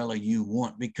umbrella you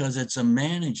want because it's a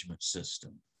management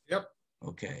system. Yep.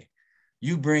 Okay.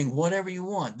 You bring whatever you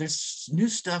want. There's new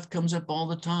stuff comes up all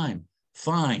the time.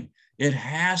 Fine. It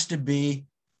has to be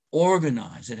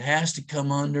organized. It has to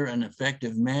come under an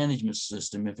effective management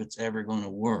system if it's ever going to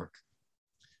work.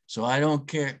 So I don't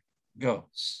care. Go.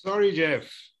 Sorry, Jeff.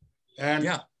 And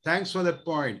yeah, thanks for that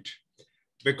point.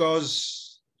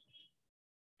 Because,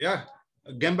 yeah,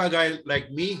 a Gemba guy like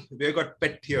me, we've got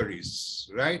pet theories,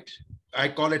 right? I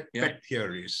call it pet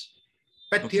theories.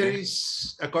 Pet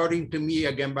theories, according to me,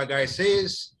 a Gemba guy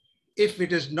says, if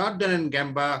it is not done in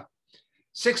Gemba,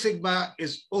 Six Sigma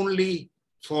is only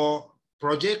for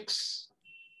projects,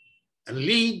 and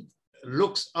Lean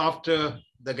looks after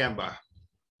the Gemba.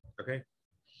 Okay.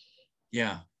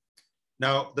 Yeah.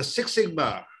 Now, the Six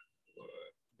Sigma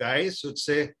guys would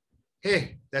say,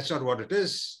 hey, that's not what it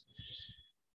is.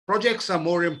 Projects are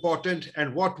more important,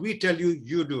 and what we tell you,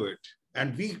 you do it.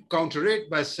 And we counter it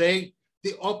by saying,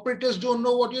 the operators don't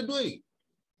know what you're doing.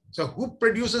 So who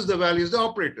produces the values? The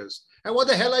operators. And what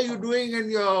the hell are you doing in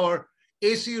your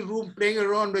AC room playing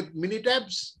around with mini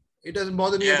tabs? It doesn't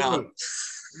bother me at all.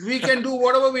 We can do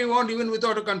whatever we want even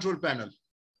without a control panel.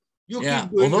 You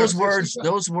keep doing well,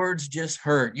 those words just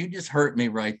hurt. You just hurt me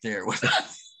right there. Wait,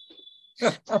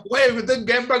 with the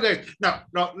Gemba guy. Now,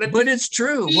 but it's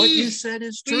true. What you said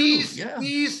is true.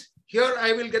 Peace. Here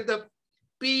I will get the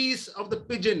piece of the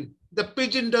pigeon. The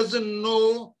pigeon doesn't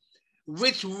know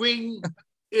which wing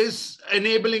is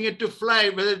enabling it to fly,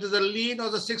 whether it is a Lean or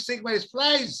the Six Sigma, it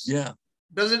flies. Yeah.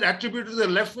 Does it attribute to the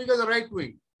left wing or the right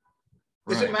wing?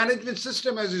 It's a management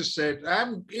system, as you said.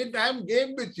 I'm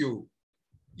game with you.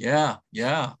 Yeah,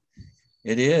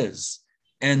 it is.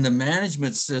 And the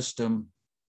management system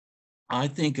I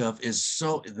think of is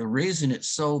the reason it's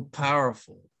so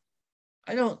powerful.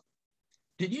 Did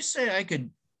you say I could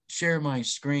share my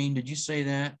screen? Did you say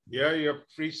that? Yeah, you're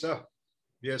free, sir.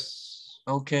 Yes.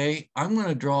 Okay, I'm going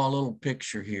to draw a little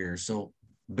picture here. So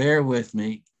bear with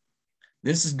me.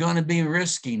 This is going to be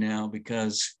risky now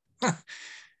because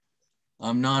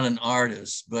I'm not an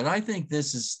artist, but I think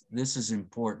this is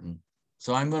important.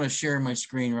 So I'm going to share my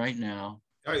screen right now.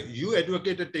 You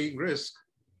advocated taking risk.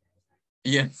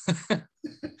 Yeah.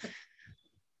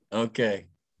 Okay.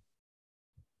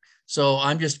 So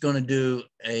I'm just going to do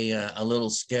a little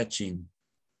sketching.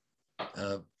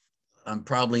 I'm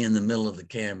probably in the middle of the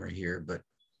camera here, but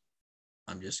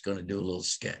I'm just going to do a little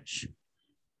sketch.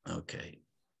 Okay.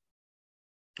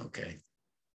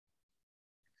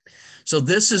 So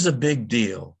this is a big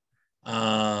deal.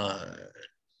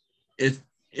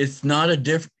 It's not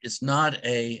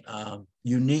a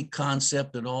unique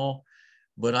concept at all,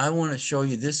 but I want to show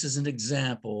you, this is an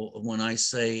example of when I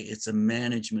say it's a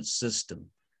management system.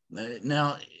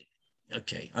 Now,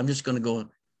 okay, I'm just going to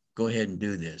go ahead and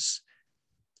do this.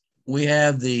 We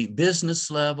have the business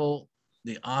level,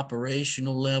 the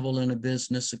operational level in a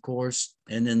business, of course,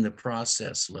 and then the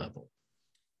process level.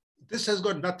 This has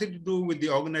got nothing to do with the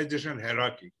organizational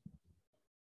hierarchy.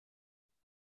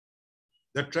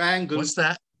 The triangle. What's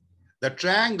that? The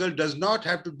triangle does not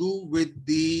have to do with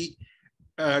the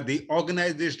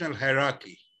organizational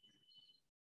hierarchy.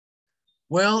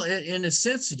 Well, in a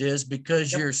sense it is,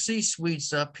 because your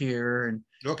C-suite's up here. And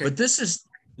but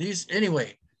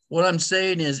anyway, what I'm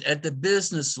saying is at the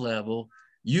business level,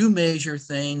 you measure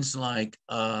things like,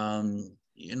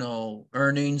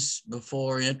 earnings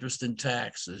before interest and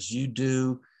taxes. You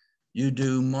do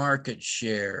market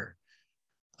share.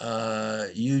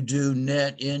 You do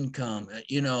net income,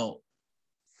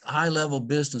 high level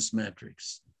business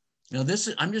metrics. Now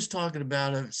I'm just talking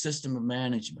about a system of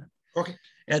management. Okay.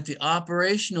 At the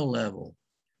operational level,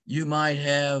 you might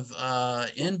have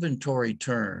inventory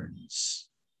turns.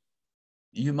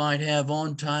 You might have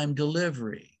on-time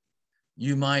delivery.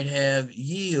 You might have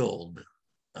yield.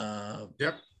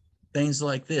 Things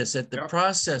like this. At the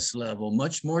process level,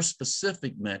 much more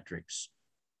specific metrics.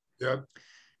 Yep.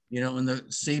 In the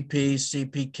CP,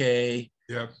 CPK,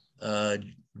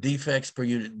 defects per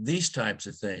unit, these types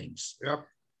of things. Yep.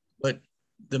 But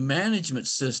the management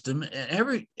system,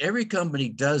 every company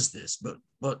does this,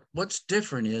 but what's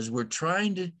different is we're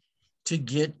trying to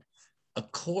get a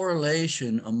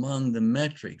correlation among the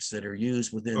metrics that are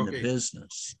used within the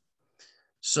business.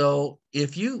 So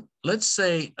if let's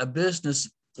say a business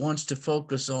wants to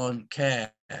focus on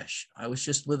cash. I was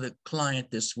just with a client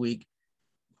this week.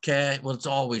 Cash, well,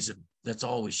 that's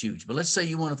always huge. But let's say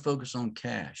you want to focus on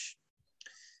cash.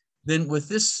 Then with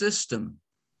this system,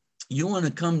 you want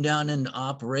to come down into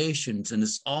operations, and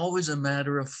it's always a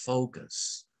matter of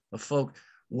focus.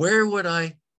 Where would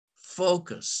I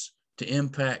focus to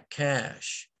impact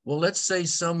cash? Well, let's say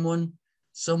someone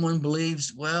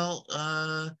believes, well,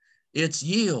 it's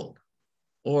yield,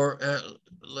 or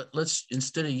let's,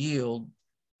 instead of yield,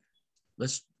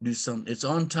 let's do it's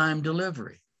on-time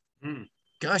delivery.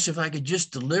 Gosh, if I could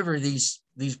just deliver these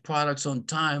products on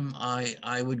time,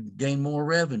 I would gain more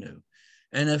revenue.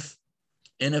 And if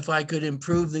I could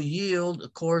improve the yield,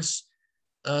 of course,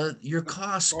 your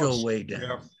costs go way down.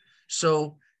 Yeah.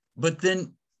 So, but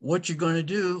then what you're going to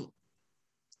do,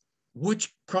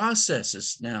 which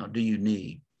processes now do you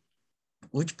need?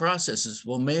 Which processes?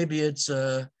 Well, maybe it's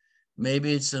a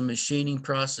machining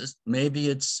process. Maybe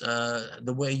it's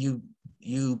the way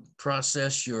you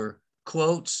process your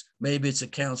quotes. Maybe it's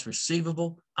accounts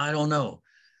receivable. I don't know.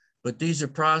 But these are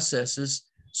processes.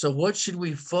 So what should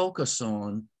we focus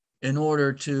on in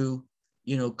order to,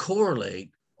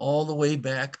 correlate all the way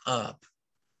back up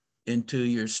into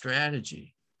your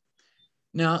strategy?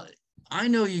 Now, I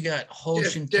know you got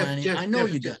Hoshin planning. I know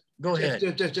you got. Go ahead.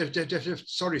 Jeff,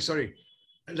 sorry.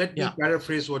 Let me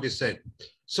paraphrase what you said.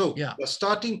 So the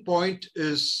starting point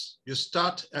is you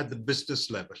start at the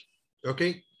business level,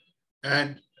 okay?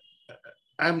 And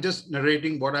I'm just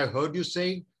narrating what I heard you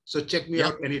saying. So check me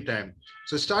out anytime.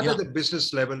 So start at the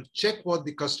business level, check what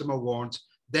the customer wants,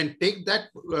 then take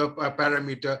that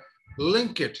parameter,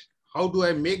 link it. How do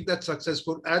I make that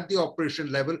successful at the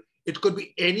operation level? It could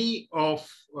be any of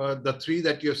the three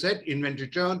that you said: inventory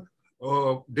turn,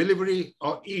 or delivery,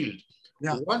 or yield.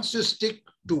 Yeah. Once you stick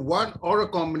to one or a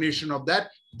combination of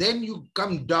that, then you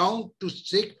come down to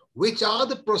stick which are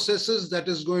the processes that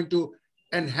is going to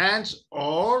enhance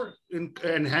the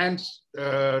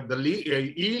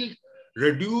yield,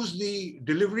 reduce the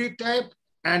delivery time,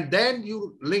 and then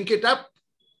you link it up,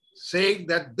 saying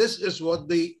that this is what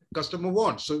the customer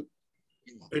wants. So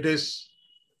it is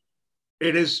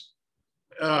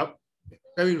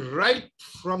right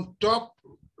from top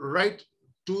right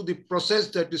to the process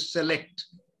that you select.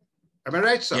 Am I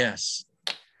right, sir? Yes,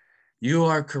 you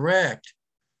are correct.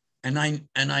 And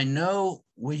I know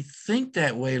we think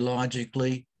that way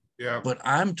logically, but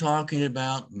I'm talking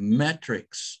about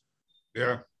metrics.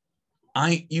 Yeah.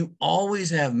 You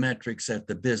always have metrics at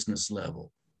the business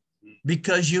level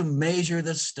because you measure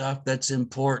the stuff that's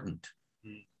important.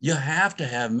 You have to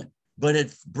have, but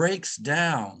it breaks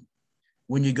down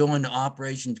when you go into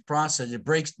operations process.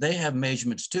 They have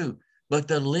measurements too, but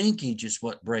the linkage is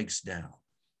what breaks down.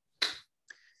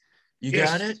 You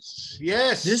got it?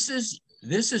 Yes.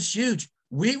 This is huge.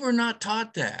 We were not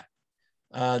taught that.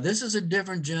 This is a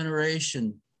different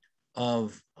generation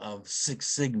of Six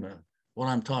Sigma, what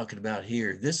I'm talking about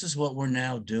here. This is what we're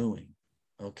now doing,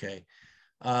 okay?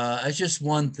 It's just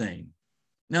one thing.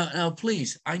 Now,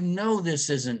 please, I know this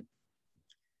is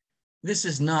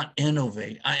not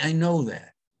innovate. I know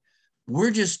that.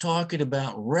 We're just talking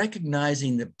about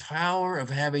recognizing the power of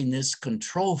having this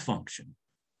control function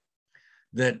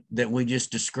that we just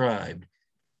described.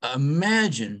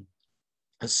 Imagine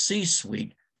a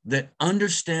C-suite that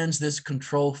understands this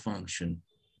control function,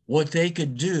 what they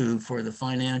could do for the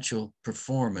financial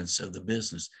performance of the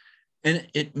business. And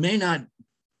it may not,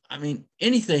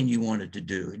 anything you wanted to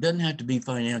do, it doesn't have to be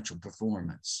financial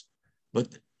performance,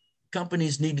 but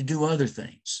companies need to do other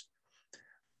things.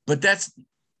 But that's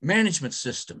management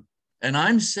system. And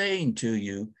I'm saying to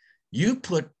you, you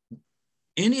put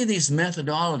any of these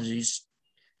methodologies,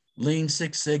 Lean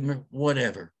Six Sigma,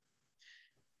 whatever,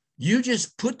 you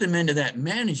just put them into that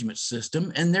management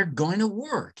system and they're going to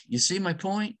work. You see my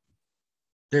point?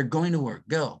 They're going to work.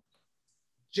 Go.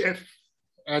 Jeff,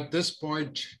 at this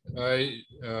point, I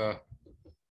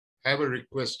have a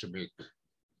request to make.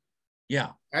 Yeah.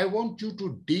 I want you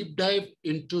to deep dive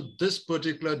into this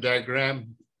particular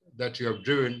diagram that you have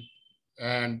driven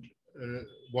and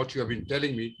what you have been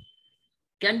telling me.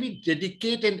 Can we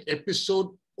dedicate an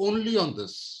episode only on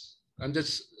this? And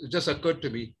this just occurred to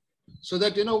me, so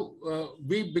that,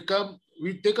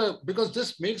 because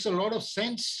this makes a lot of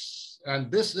sense.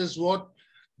 And this is what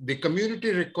the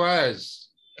community requires.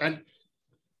 And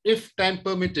if time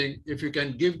permitting, if you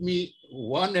can give me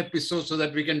one episode so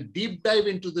that we can deep dive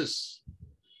into this.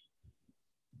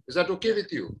 Is that okay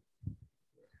with you?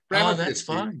 Oh, that's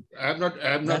fine. I'm not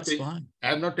Fine.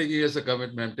 I'm not taking it as a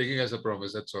commitment. I'm taking it as a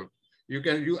promise. That's all.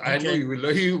 I know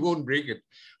Okay. you won't break it.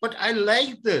 But I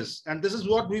like this, and this is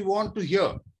what we want to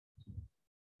hear.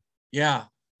 Yeah.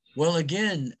 Well,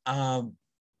 again,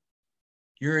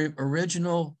 your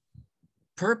original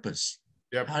purpose.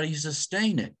 Yep. How do you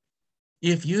sustain it?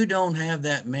 If you don't have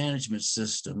that management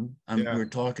system we're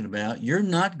talking about, you're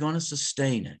not going to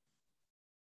sustain it.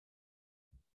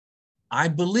 I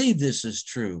believe this is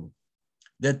true,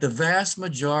 that the vast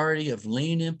majority of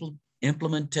lean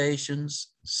implementations,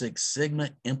 Six Sigma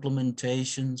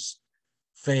implementations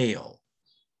fail.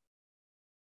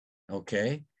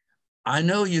 Okay. I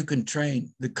know you can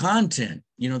train the content,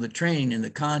 the training and the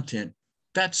content,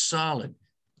 that's solid.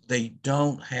 They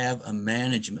don't have a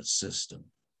management system.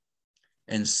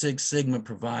 And Six Sigma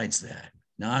provides that.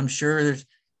 Now, I'm sure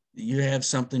you have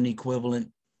something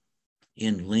equivalent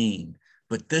in lean,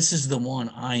 but this is the one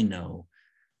I know.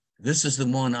 This is the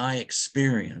one I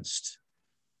experienced,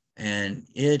 and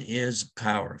it is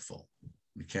powerful.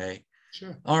 Okay.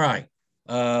 Sure. All right.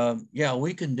 Yeah,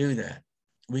 we can do that.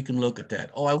 We can look at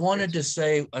that. Oh, I wanted to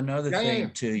say another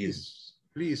thing to you.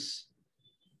 Please.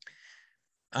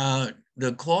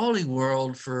 The quality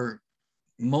world, for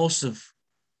most of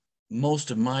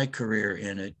my career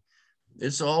in it,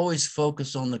 it's always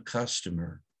focused on the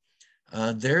customer.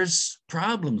 There's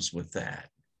problems with that.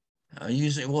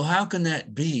 You say, well, how can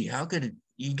that be? How could it?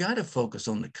 You got to focus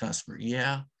on the customer.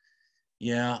 Yeah,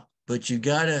 but you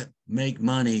got to make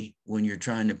money when you're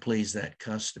trying to please that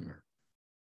customer.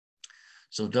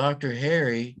 So Dr.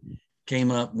 Harry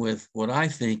came up with what I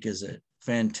think is a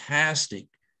fantastic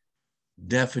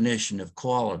definition of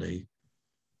quality.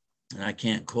 And I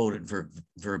can't quote it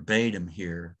verbatim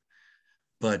here,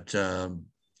 but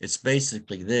it's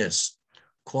basically this: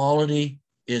 quality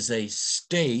is a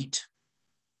state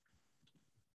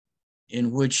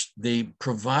in which the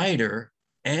provider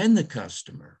and the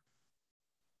customer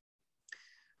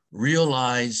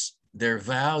realize their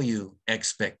value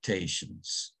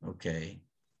expectations, okay,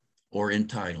 or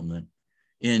entitlement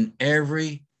in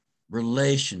every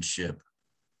relationship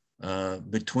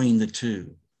between the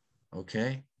two,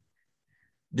 okay?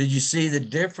 Did you see the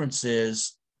difference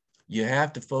is you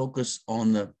have to focus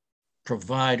on the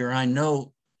provider. I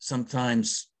know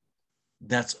sometimes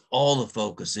that's all the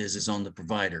focus is on the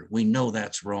provider. We know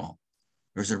that's wrong.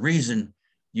 There's a reason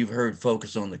you've heard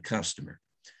focus on the customer,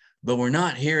 but we're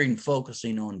not hearing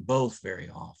focusing on both very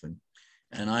often.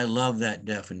 And I love that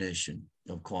definition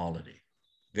of quality.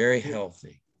 Very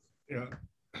healthy. Yeah.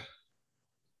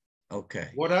 Okay.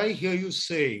 What I hear you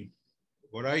saying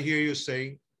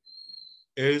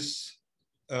is,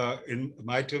 in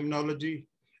my terminology,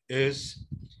 is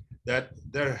that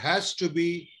there has to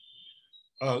be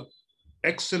an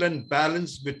excellent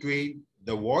balance between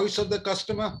the voice of the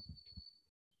customer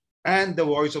and the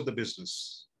voice of the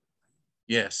business.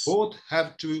 Yes. Both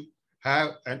have to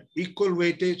have an equal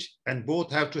weightage, and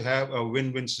both have to have a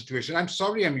win-win situation. I'm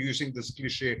sorry I'm using this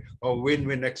cliche of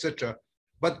win-win, etc.,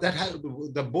 but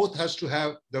the both has to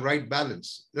have the right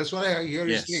balance. That's what I hear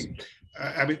you saying.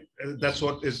 I mean, that's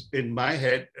what is in my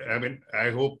head. I mean,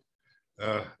 I hope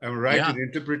I'm right in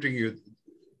interpreting you.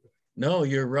 No,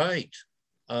 you're right.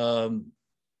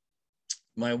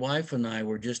 My wife and I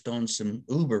were just on some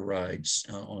Uber rides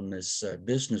on this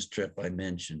business trip I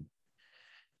mentioned.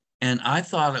 And I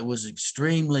thought it was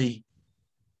extremely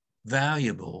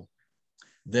valuable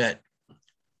that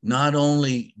not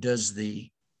only does the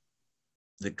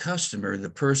customer, the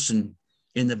person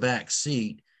in the back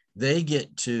seat, they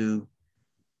get to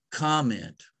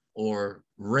comment or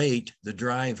rate the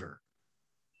driver.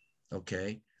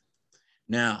 Okay.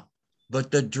 Now,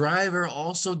 but the driver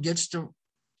also gets to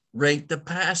rate the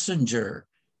passenger.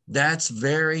 That's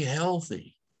very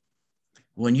healthy.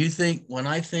 When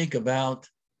I think about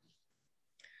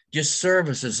just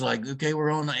services like, okay,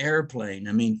 we're on the airplane.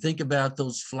 I mean, think about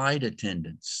those flight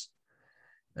attendants.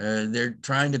 They're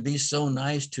trying to be so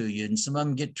nice to you, and some of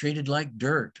them get treated like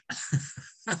dirt.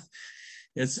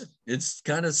 It's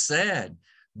kind of sad,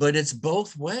 but it's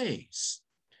both ways.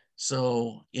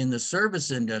 So in the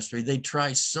service industry, they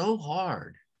try so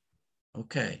hard,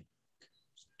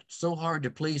 so hard to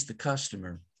please the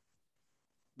customer.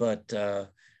 But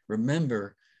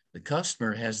remember, the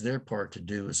customer has their part to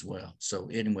do as well. So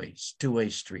anyways, two-way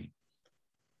street.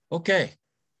 Okay,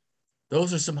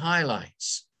 those are some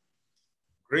highlights.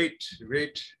 Great.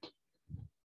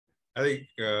 I think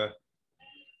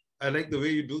I like the way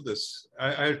you do this.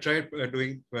 I'll try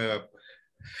doing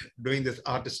this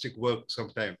artistic work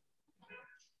sometime.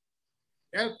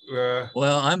 Yeah.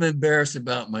 Well, I'm embarrassed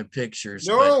about my pictures,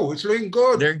 but No, it's looking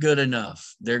good. they're good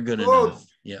enough. They're good Good. enough.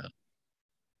 Yeah.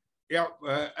 Yeah.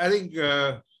 I think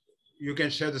you can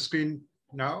share the screen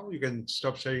now. You can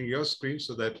stop sharing your screen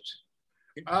so that,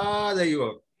 there you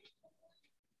go.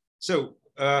 So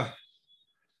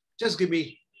just give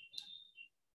me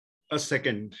a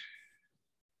second.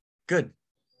 Good.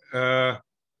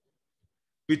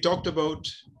 We talked about,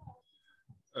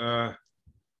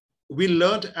 we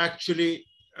learned actually,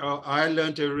 I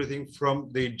learned everything from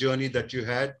the journey that you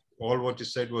had. All what you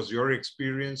said was your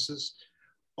experiences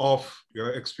of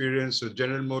your experience with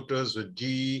General Motors, with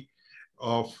GE,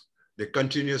 of the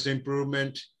continuous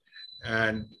improvement,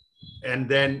 and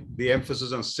then the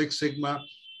emphasis on Six Sigma,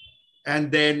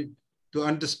 and then to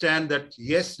understand that,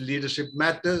 yes, leadership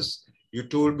matters. You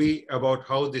told me about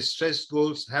how the stretch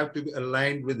goals have to be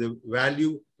aligned with the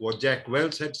value, what Jack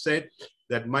Welch had said,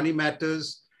 that money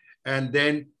matters. And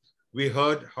then we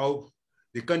heard how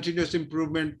the continuous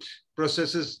improvement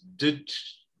processes did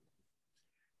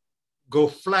go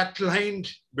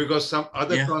flatlined because some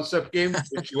other concept came,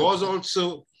 which was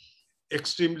also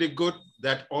extremely good.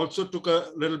 That also took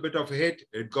a little bit of a hit.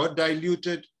 It got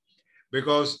diluted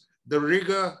because the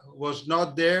rigor was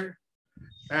not there.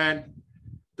 And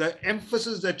the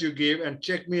emphasis that you gave, and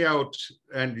check me out,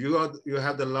 and you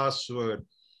have the last word,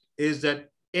 is that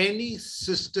any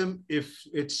system, if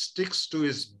it sticks to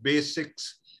its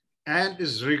basics and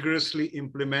is rigorously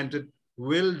implemented,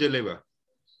 will deliver.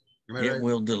 It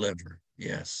will deliver.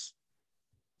 Yes,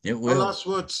 it Your will. last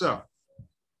word, sir.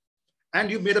 And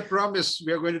you made a promise.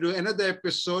 We are going to do another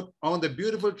episode on the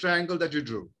beautiful triangle that you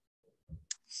drew.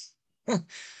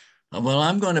 Well,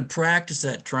 I'm going to practice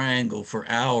that triangle for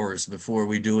hours before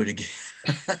we do it again.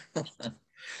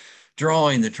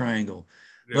 Drawing the triangle.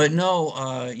 Yeah. But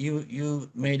no, you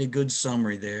made a good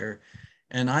summary there.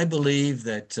 And I believe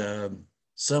that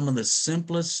some of the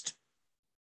simplest,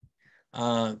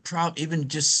 even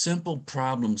just simple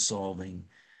problem solving,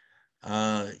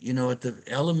 you know, at the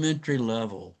elementary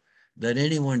level that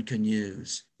anyone can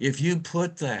use, if you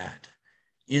put that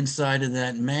inside of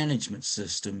that management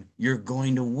system, you're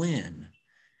going to win.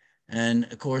 And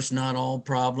of course, not all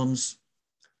problems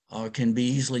can be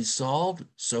easily solved.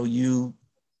 So you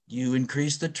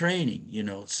increase the training, you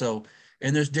know. So,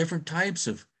 and there's different types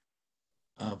of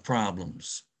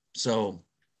problems. So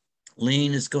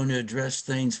Lean is going to address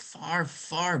things far,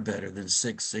 far better than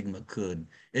Six Sigma could.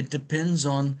 It depends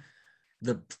on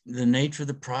the nature of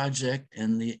the project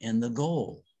and the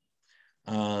goal.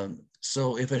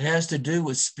 So if it has to do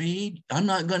with speed, I'm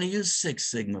not going to use Six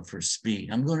Sigma for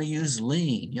speed. I'm going to use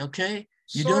Lean. Okay?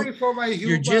 Sorry for my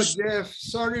humor, Jeff.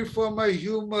 Sorry for my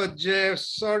humor, Jeff.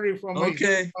 Sorry for my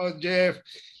humor, Jeff.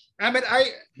 I mean,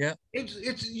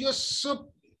 you're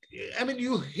so, I mean,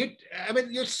 you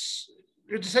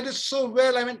said it so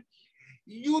well. I mean,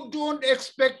 you don't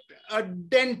expect a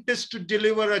dentist to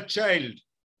deliver a child.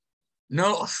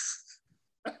 No.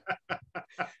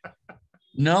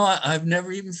 No, I've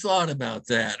never even thought about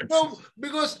that. No,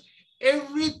 because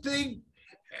everything,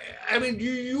 I mean,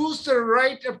 you use the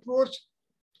right approach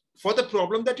for the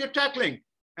problem that you're tackling.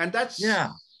 And that's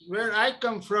where I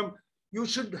come from. You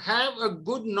should have a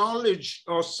good knowledge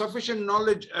or sufficient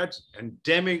knowledge and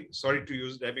Deming, sorry to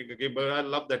use Deming again, but I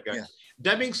love that guy. Yeah.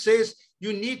 Deming says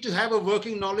you need to have a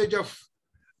working knowledge of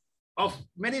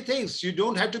many things. You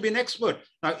don't have to be an expert.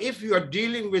 Now, if you are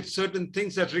dealing with certain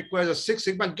things that require a Six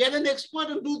Sigma, get an expert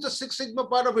and do the Six Sigma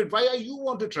part of it. Why are you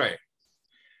want to try?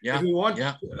 Yeah. If you want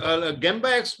a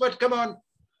Gemba expert, come on,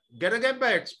 get a Gemba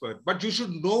expert. But you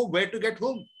should know where to get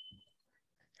whom.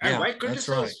 And why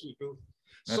criticize people?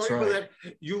 Sorry for that.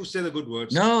 You say the good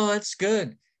words. No, that's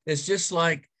good. It's just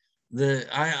like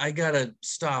I got to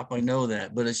stop. I know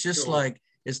that. But it's just like,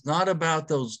 it's not about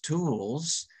those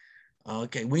tools.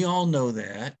 Okay, we all know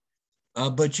that,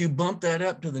 but you bump that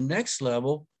up to the next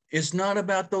level. It's not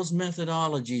about those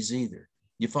methodologies either.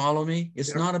 You follow me?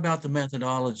 It's not about the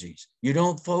methodologies. You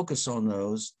don't focus on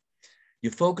those.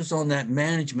 You focus on that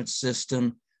management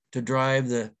system to drive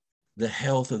the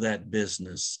health of that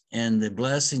business, and the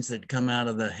blessings that come out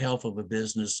of the health of a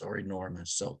business are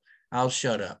enormous. So I'll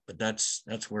shut up, but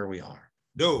that's where we are.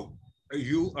 No.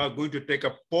 You are going to take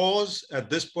a pause at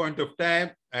this point of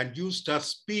time and you start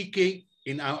speaking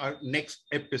in our next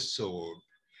episode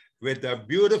with a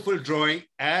beautiful drawing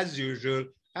as usual,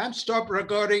 and stop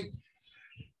recording.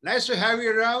 Nice to have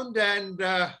you around, and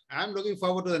I'm looking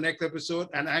forward to the next episode,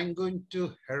 and I'm going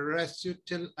to harass you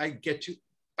till I get you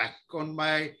back on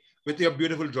with your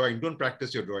beautiful drawing. Don't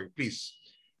practice your drawing, please.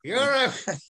 You're